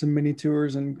played some mini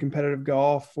tours and competitive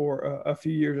golf for a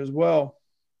few years as well.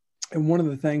 And one of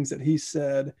the things that he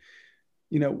said,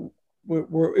 it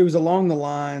was along the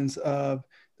lines of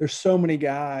there's so many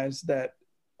guys that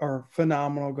are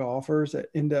phenomenal golfers that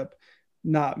end up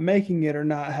not making it or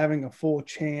not having a full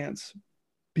chance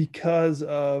because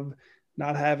of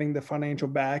not having the financial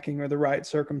backing or the right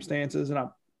circumstances. And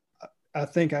I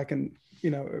think I can,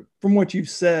 from what you've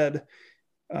said,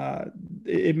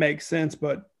 it makes sense,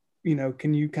 but,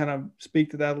 can you kind of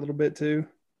speak to that a little bit too?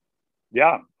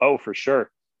 Yeah. Oh, for sure.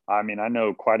 I mean, I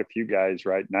know quite a few guys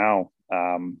right now,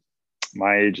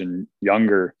 my age and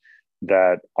younger,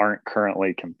 that aren't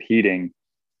currently competing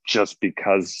just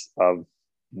because of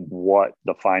what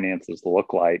the finances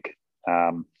look like.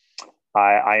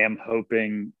 I am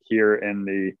hoping here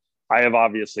I have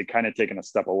obviously kind of taken a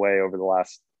step away over the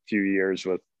last few years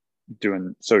with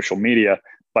doing social media,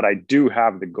 but I do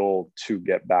have the goal to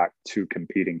get back to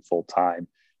competing full time.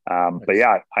 But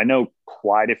yeah, I know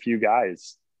quite a few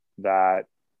guys that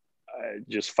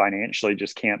just financially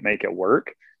just can't make it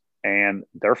work, and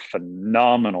they're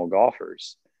phenomenal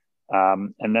golfers.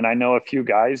 And then I know a few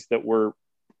guys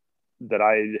that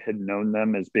I had known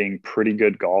them as being pretty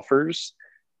good golfers,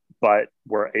 but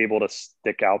were able to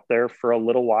stick out there for a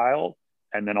little while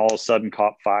and then all of a sudden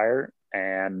caught fire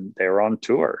and they were on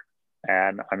tour.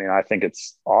 And I mean, I think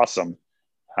it's awesome.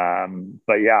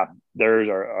 But yeah, there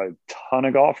are a ton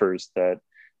of golfers that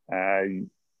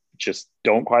just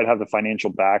don't quite have the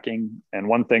financial backing. And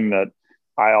one thing that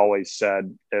I always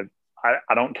said, if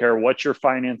I don't care what your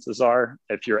finances are,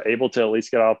 if you're able to at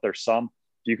least get out there some,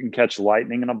 if you can catch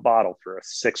lightning in a bottle for a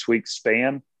 6-week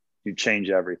span, you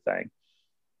change everything.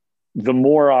 The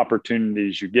more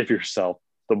opportunities you give yourself,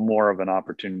 the more of an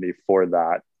opportunity for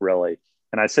that, really.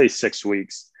 And I say 6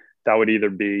 weeks, that would either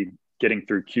be getting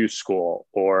through Q school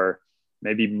or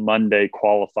maybe Monday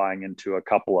qualifying into a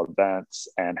couple of events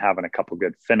and having a couple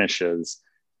good finishes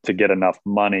to get enough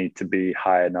money to be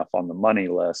high enough on the money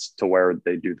list to where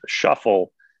they do the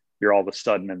shuffle, you're all of a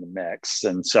sudden in the mix.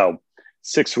 And so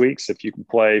 6 weeks, if you can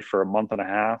play for a month and a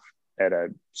half at a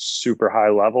super high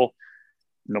level,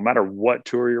 no matter what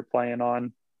tour you're playing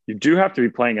on, you do have to be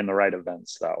playing in the right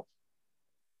events though.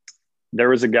 There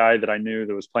was a guy that I knew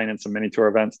that was playing in some mini tour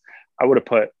events. I would have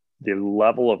put the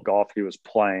level of golf he was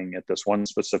playing at this one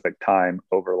specific time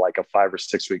over like a 5 or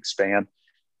 6 week span,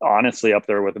 honestly up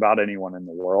there with about anyone in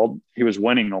the world. He was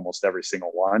winning almost every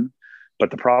single one.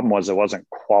 But the problem was it wasn't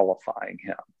qualifying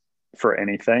him for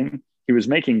anything. He was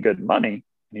making good money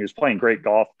and he was playing great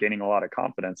golf, gaining a lot of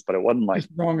confidence, but it wasn't like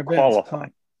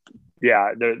qualifying.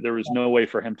 Yeah, there was no way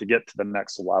for him to get to the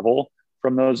next level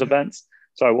from those events.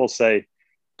 So I will say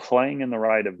playing in the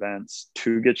right events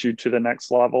to get you to the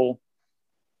next level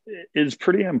is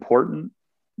pretty important.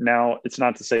 Now, it's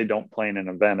not to say don't play in an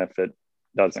event if it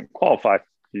doesn't qualify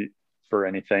for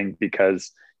anything,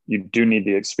 because you do need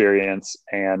the experience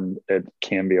and it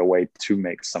can be a way to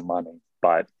make some money.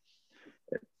 But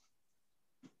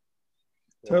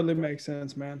totally makes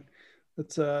sense, man.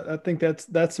 That's I think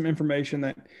that's some information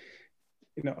that,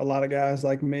 you know, a lot of guys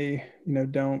like me, you know,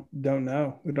 don't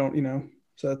know. We don't, you know,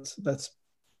 so that's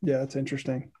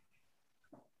interesting.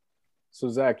 So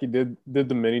Zach, you did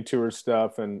the mini tour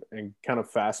stuff and kind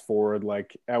of fast forward,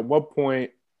 like at what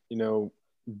point, you know,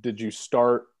 did you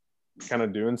start kind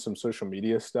of doing some social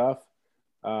media stuff?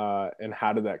 And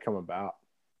how did that come about?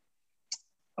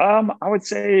 I would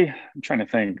say, I'm trying to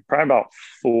think, probably about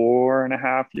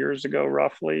 4.5 years ago,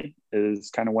 roughly, is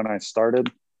kind of when I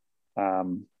started.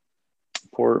 4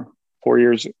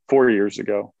 years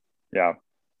ago. Yeah.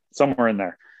 Somewhere in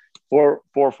there.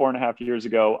 4.5 years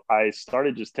ago, I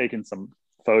started just taking some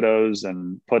photos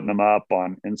and putting them up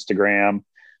on Instagram.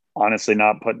 Honestly,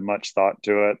 not putting much thought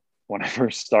to it. When I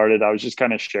first started, I was just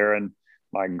kind of sharing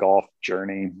my golf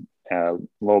journey, a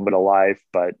little bit of life,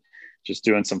 but just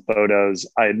doing some photos.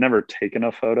 I had never taken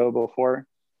a photo before,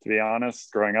 to be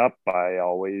honest. Growing up, I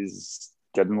always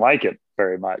didn't like it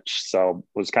very much. So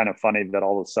it was kind of funny that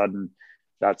all of a sudden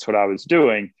that's what I was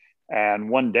doing. And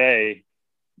one day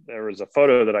there was a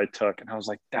photo that I took and I was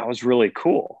like, that was really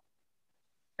cool.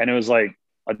 And it was like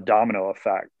a domino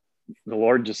effect. The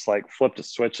Lord just like flipped a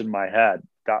switch in my head,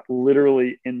 that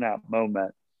literally in that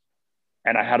moment.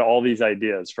 And I had all these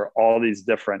ideas for all these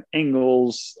different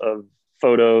angles of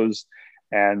photos.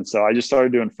 And so I just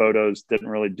started doing photos, didn't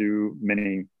really do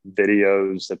many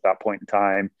videos at that point in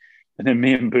time. And then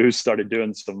me and Boo started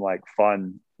doing some like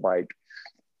fun, like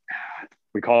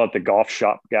we call it the golf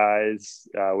shop guys.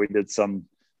 We did some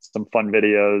fun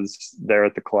videos there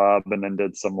at the club, and then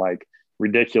did some like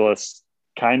ridiculous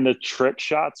kind of trick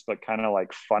shots, but kind of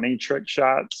like funny trick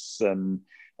shots. And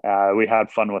we had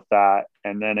fun with that.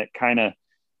 And then it kind of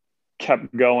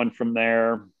kept going from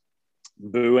there.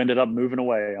 Boo ended up moving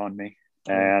away on me.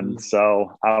 And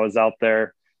so I was out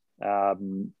there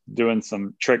doing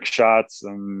some trick shots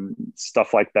and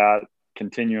stuff like that,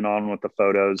 continuing on with the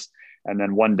photos. And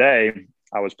then one day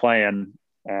I was playing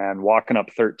and walking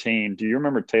up 13. Do you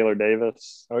remember Taylor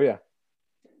Davis? Oh, yeah.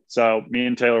 So me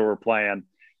and Taylor were playing,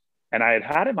 and I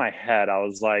had in my head, I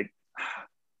was like,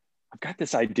 I've got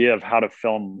this idea of how to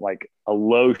film like a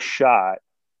low shot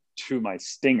to my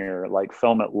stinger, like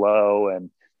film it low,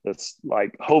 and it's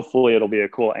like, hopefully it'll be a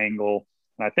cool angle.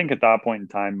 And I think at that point in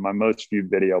time, my most viewed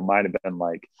video might've been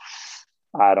like,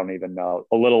 I don't even know,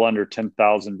 a little under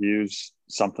 10,000 views,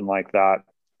 something like that.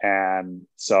 And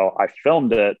so I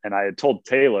filmed it, and I had told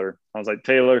Taylor, I was like,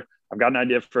 Taylor, I've got an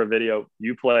idea for a video.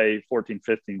 You play 14,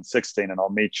 15, 16, and I'll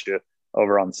meet you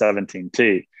over on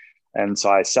 17T. And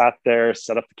so I sat there,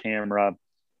 set up the camera,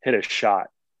 hit a shot.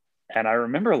 And I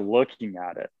remember looking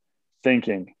at it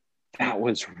thinking, that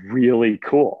was really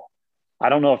cool. I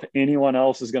don't know if anyone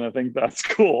else is going to think that's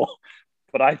cool,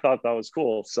 but I thought that was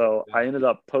cool. So I ended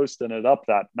up posting it up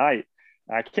that night.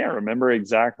 I can't remember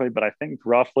exactly, but I think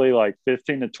roughly like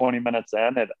 15 to 20 minutes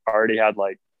in, it already had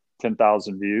like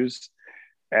 10,000 views.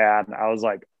 And I was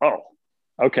like, oh,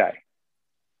 okay,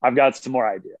 I've got some more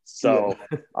ideas. So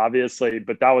obviously,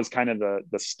 but that was kind of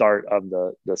the start of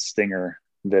the Stinger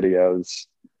videos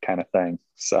kind of thing.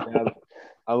 So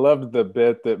I loved the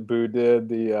bit that Boo did.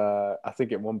 I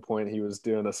think at one point he was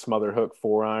doing a smother hook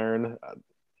 4-iron.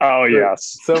 Oh,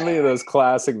 yes. So many of those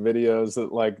classic videos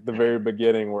that like the very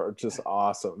beginning were just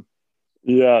awesome.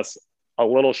 Yes. A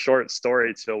little short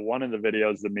story to one of the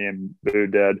videos that me and Boo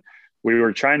did. We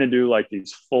were trying to do like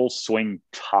these full swing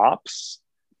tops,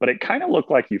 but it kind of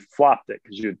looked like you flopped it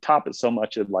because you'd top it so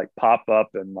much it'd like pop up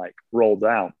and like roll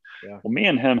down. Yeah. Well, me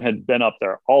and him had been up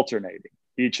there alternating,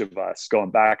 each of us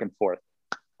going back and forth.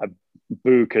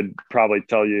 Boo could probably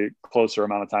tell you closer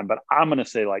amount of time, but I'm going to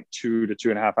say like 2 to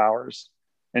 2.5 hours.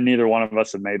 And neither one of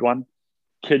us had made one.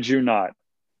 Kid you not.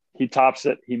 He tops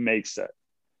it. He makes it.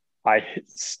 I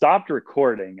stopped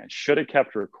recording. I should have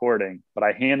kept recording, but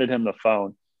I handed him the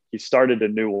phone. He started a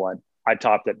new one. I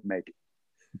topped it and make it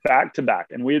back to back.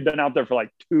 And we had been out there for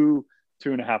like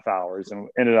 2.5 hours and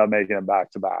ended up making it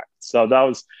back to back. So that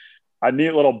was a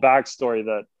neat little backstory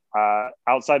that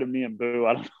outside of me and Boo,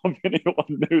 I don't know if anyone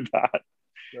knew that.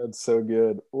 That's so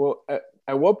good. Well,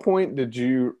 at what point did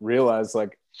you realize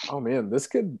like, oh man, this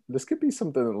could be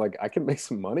something that like I can make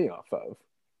some money off of?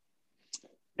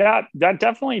 Yeah, that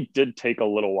definitely did take a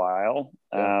little while.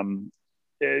 Yeah.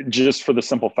 Just for the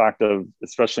simple fact of,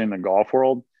 especially in the golf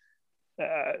world,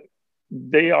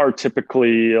 they are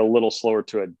typically a little slower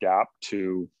to adapt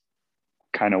to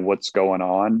kind of what's going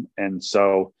on. And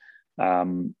so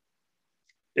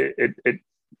it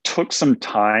took some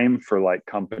time for like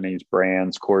companies,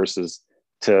 brands, courses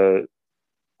to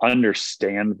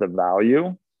understand the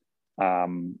value.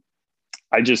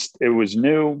 It was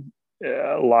new.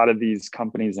 A lot of these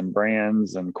companies and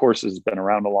brands and courses have been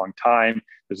around a long time.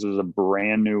 This was a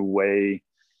brand new way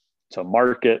to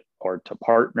market or to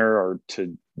partner or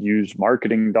to use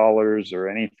marketing dollars or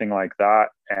anything like that.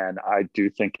 And I do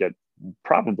think it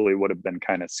probably would have been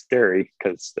kind of scary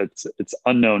because it's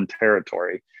unknown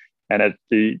territory. And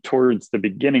towards the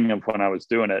beginning of when I was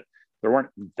doing it, there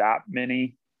weren't that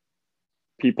many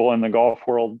people in the golf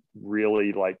world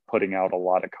really like putting out a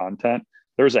lot of content.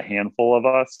 There's a handful of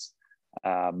us.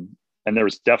 And there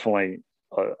was definitely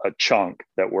a chunk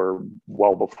that were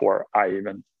well before I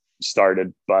even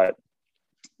started, but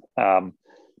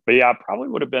yeah, probably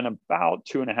would have been about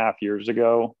 2.5 years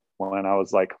ago when I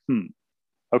was like,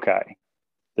 okay,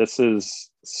 this is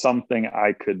something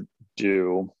I could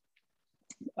do.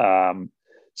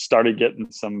 Started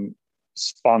getting some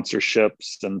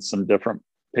sponsorships and some different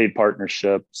paid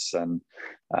partnerships and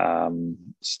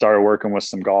started working with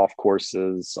some golf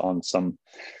courses on some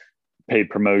paid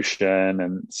promotion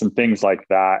and some things like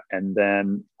that. And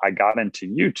then I got into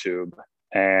YouTube,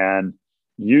 and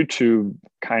YouTube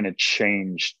kind of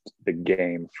changed the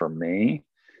game for me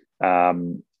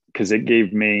because it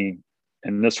gave me,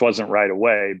 and this wasn't right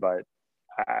away, but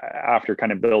after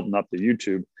kind of building up the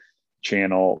YouTube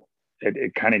channel,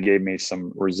 it kind of gave me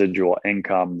some residual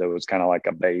income that was kind of like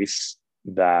a base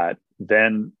that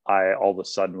then I all of a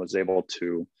sudden was able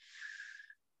to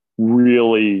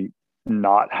really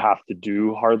not have to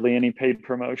do hardly any paid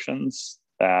promotions.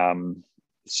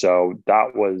 So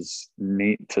that was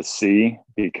neat to see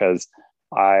because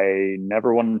I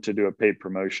never wanted to do a paid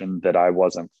promotion that I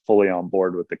wasn't fully on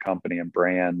board with the company and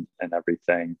brand and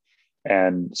everything.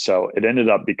 And so it ended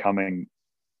up becoming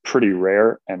pretty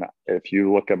rare. And if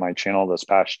you look at my channel this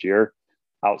past year,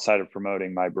 outside of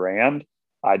promoting my brand,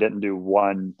 I didn't do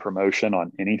one promotion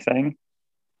on anything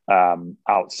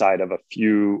outside of a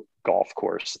few golf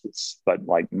courses, but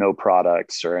like no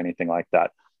products or anything like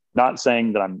that. Not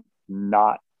saying that I'm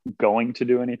not going to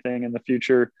do anything in the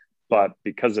future, but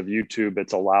because of YouTube,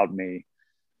 it's allowed me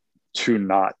to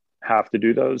not have to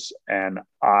do those. And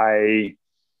I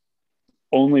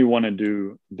only want to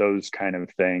do those kind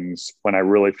of things when I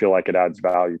really feel like it adds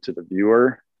value to the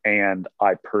viewer and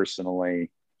I personally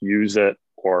use it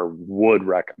or would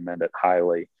recommend it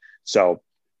highly. So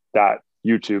that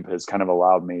YouTube has kind of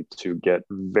allowed me to get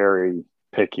very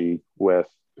picky with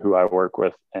who I work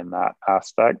with in that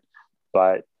aspect.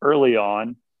 But early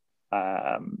on,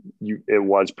 it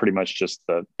was pretty much just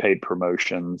the paid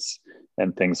promotions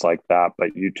and things like that.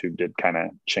 But YouTube did kind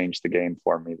of change the game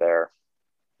for me there.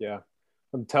 Yeah.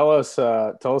 And tell us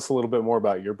a little bit more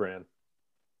about your brand.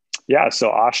 Yeah. So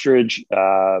Ostrich,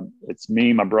 it's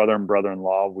me, my brother and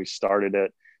brother-in-law. We started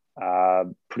it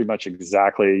pretty much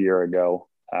exactly a year ago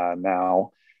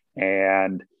now.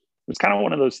 And was kind of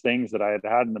one of those things that I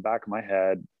had in the back of my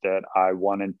head that I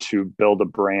wanted to build a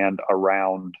brand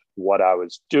around what I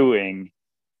was doing,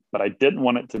 but I didn't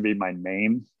want it to be my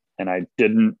name. And I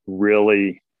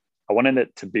wanted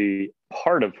it to be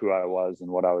part of who I was and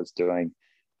what I was doing,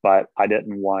 but I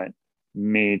didn't want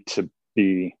me to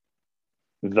be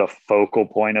the focal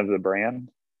point of the brand,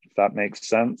 if that makes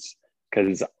sense.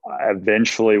 Because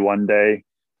eventually one day,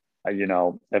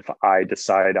 if I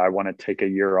decide I want to take a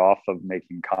year off of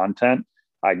making content,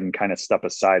 I can kind of step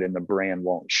aside and the brand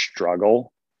won't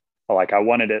struggle. Like I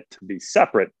wanted it to be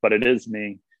separate, but it is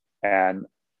me and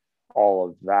all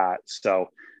of that.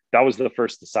 So that was the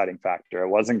first deciding factor. It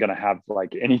wasn't going to have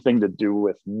like anything to do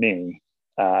with me.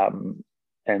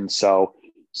 And so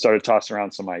started tossing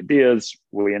around some ideas.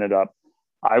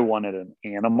 I wanted an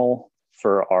animal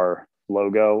for our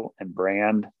logo and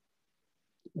brand.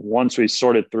 Once we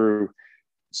sorted through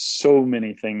so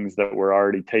many things that were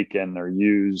already taken or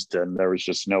used, and there was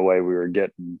just no way we were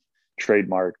getting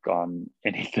trademark on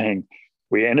anything,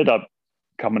 we ended up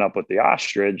coming up with the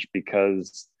ostrich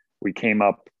because we came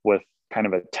up with kind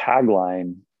of a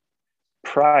tagline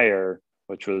prior,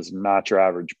 which was not your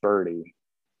average birdie.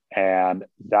 And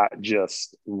that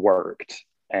just worked.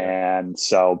 And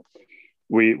so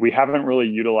we haven't really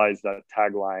utilized that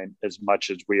tagline as much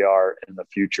as we are in the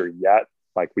future yet.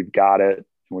 Like we've got it, and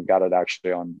we've got it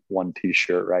actually on one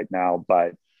t-shirt right now,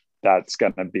 but that's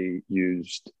going to be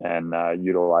used and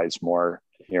utilized more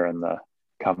here in the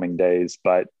coming days.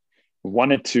 But we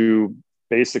wanted to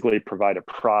basically provide a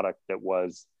product that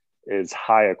was as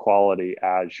high a quality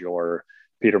as your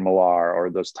Peter Millar or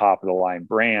those top of the line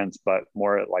brands, but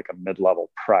more at like a mid-level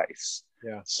price.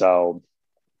 Yeah. So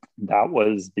that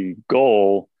was the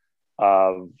goal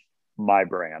of my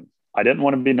brand. I didn't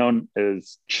want to be known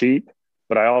as cheap,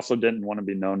 but I also didn't want to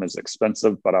be known as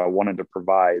expensive, but I wanted to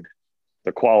provide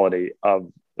the quality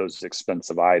of those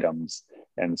expensive items.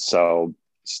 And so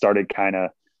started kind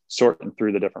of sorting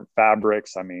through the different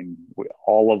fabrics. I mean,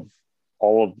 all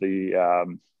of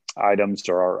the items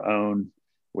are our own.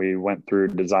 We went through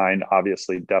design,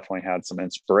 obviously definitely had some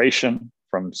inspiration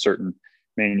from certain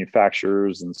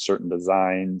manufacturers and certain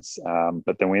designs.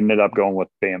 But then we ended up going with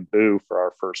bamboo for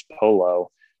our first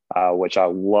polo, which I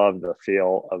love the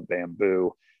feel of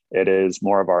bamboo. It is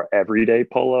more of our everyday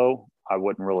polo. I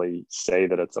wouldn't really say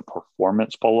that it's a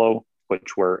performance polo,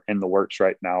 which we're in the works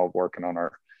right now of working on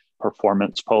our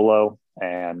performance polo.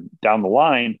 And down the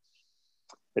line,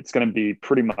 it's going to be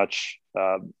pretty much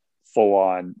full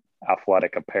on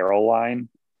athletic apparel line,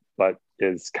 but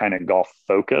is kind of golf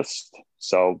focused.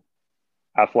 So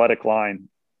athletic line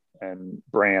and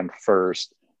brand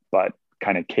first, but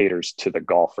kind of caters to the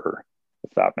golfer,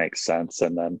 if that makes sense.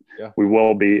 And then we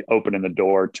will be opening the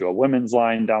door to a women's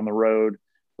line down the road.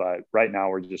 But right now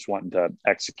we're just wanting to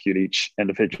execute each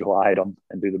individual item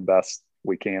and do the best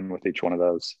we can with each one of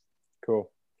those.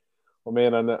 Cool. Well,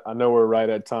 man, I know we're right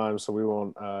at time, so we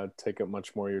won't take up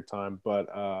much more of your time.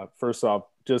 But first off,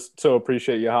 just so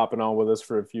appreciate you hopping on with us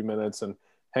for a few minutes and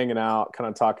hanging out, kind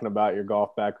of talking about your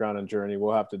golf background and journey.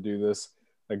 We'll have to do this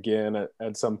again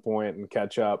at some point and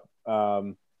catch up.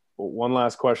 One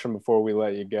last question before we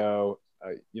let you go.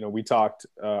 We talked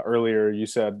earlier, you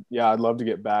said, I'd love to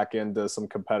get back into some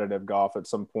competitive golf at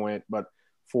some point, but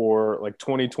for like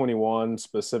 2021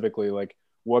 specifically, like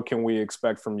what can we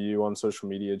expect from you on social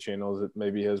media channels that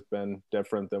maybe has been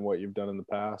different than what you've done in the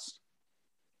past?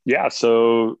 Yeah.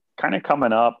 So kind of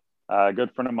coming up, a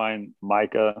good friend of mine,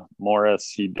 Micah Morris,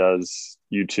 he does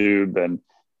YouTube and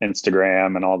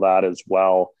Instagram and all that as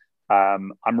well.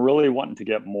 I'm really wanting to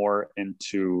get more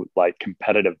into like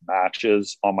competitive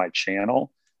matches on my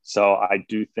channel. So I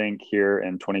do think here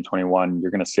in 2021,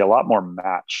 you're going to see a lot more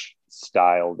match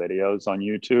style videos on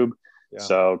YouTube. Yeah.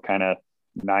 So kind of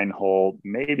 9-hole,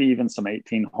 maybe even some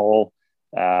 18-hole.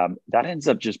 That ends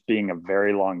up just being a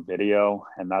very long video.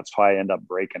 And that's why I end up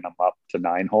breaking them up to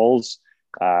 9 holes.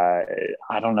 I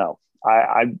don't know.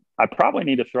 I probably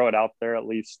need to throw it out there at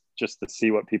least just to see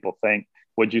what people think.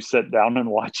 Would you sit down and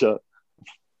watch a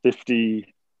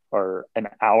 50 or an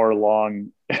hour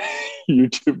long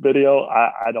YouTube video?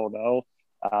 I don't know.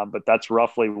 But that's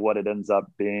roughly what it ends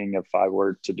up being if I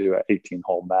were to do an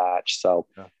 18-hole match. So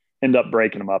end up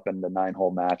breaking them up into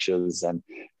 9-hole matches. And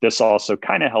this also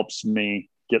kind of helps me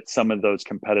get some of those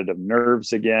competitive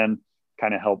nerves again,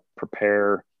 kind of help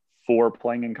prepare for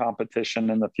playing in competition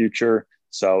in the future.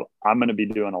 So I'm going to be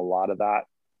doing a lot of that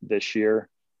this year.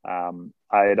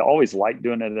 I had always liked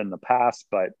doing it in the past,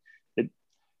 but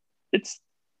it's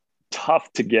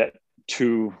tough to get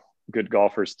two good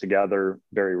golfers together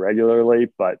very regularly.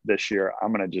 But this year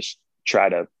I'm going to just try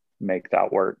to make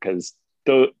that work because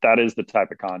that is the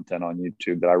type of content on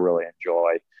YouTube that I really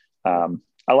enjoy.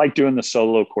 I like doing the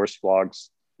solo course vlogs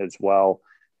as well,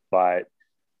 but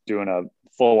doing a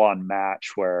full-on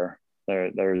match where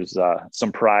there's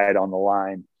some pride on the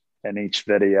line in each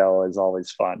video is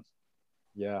always fun.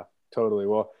 Yeah, totally.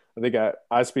 Well, I think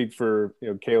I speak for,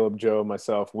 Caleb, Joe,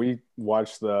 myself. We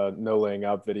watch the no laying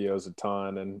up videos a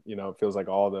ton, and it feels like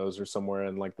all those are somewhere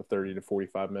in like the 30 to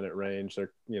 45 minute range.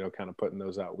 They're kind of putting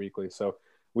those out weekly, so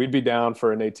we'd be down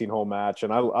for an 18-hole match,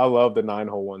 and I love the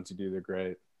 9-hole ones you do. They're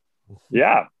great.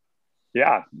 Yeah.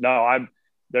 No, I'm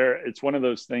there. It's one of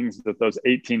those things that those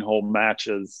 18-hole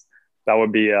matches, that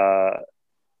would be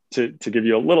to give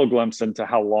you a little glimpse into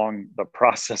how long the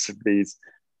process of these.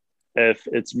 If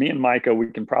it's me and Micah, we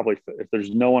can probably, if there's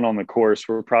no one on the course,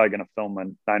 we're probably going to film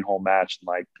a 9-hole match in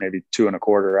like maybe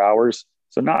 2.25 hours.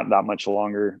 So not that much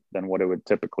longer than what it would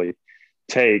typically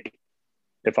take.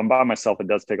 If I'm by myself, it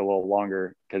does take a little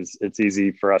longer because it's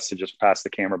easy for us to just pass the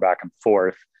camera back and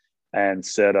forth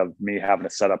instead of me having to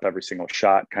set up every single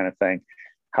shot kind of thing.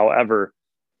 However,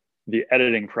 the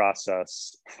editing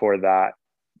process for that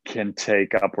can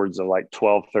take upwards of like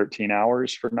 12, 13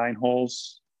 hours for 9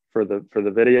 holes for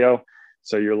the video.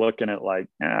 So you're looking at like,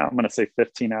 I'm going to say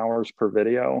 15 hours per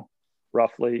video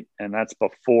roughly. And that's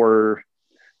before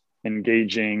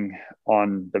engaging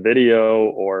on the video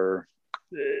or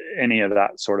any of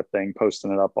that sort of thing,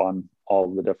 posting it up on all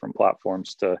of the different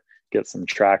platforms to get some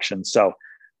traction. So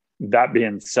that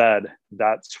being said,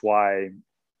 that's why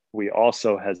we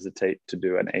also hesitate to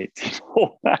do an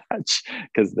 18-hole match,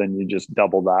 because then you just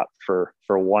double that for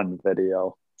one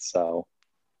video. So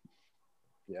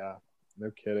yeah,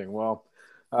 no kidding. Well,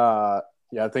 I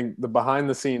think the behind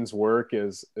the scenes work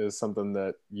is something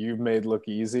that you've made look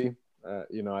easy.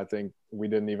 I think we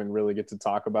didn't even really get to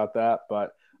talk about that,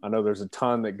 but I know there's a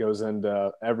ton that goes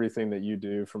into everything that you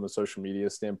do from a social media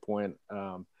standpoint.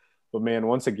 But man,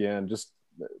 once again, just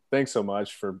thanks so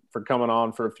much for coming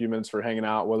on for a few minutes, for hanging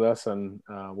out with us. And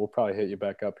we'll probably hit you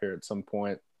back up here at some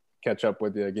point, catch up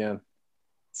with you again.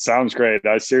 Sounds great.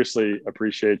 I seriously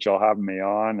appreciate y'all having me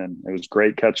on, and it was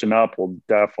great catching up. We'll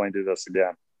definitely do this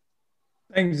again.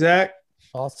 Thanks, Zach.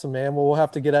 Awesome, man. Well, we'll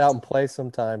have to get out and play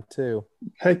sometime too.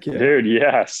 Heck yeah. Dude,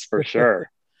 yes, for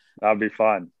sure. That'd be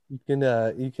fun.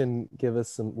 You can give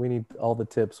us some, we need all the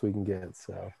tips we can get.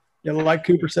 So yeah, like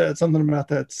Cooper said, something about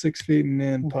that 6 feet and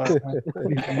in putt.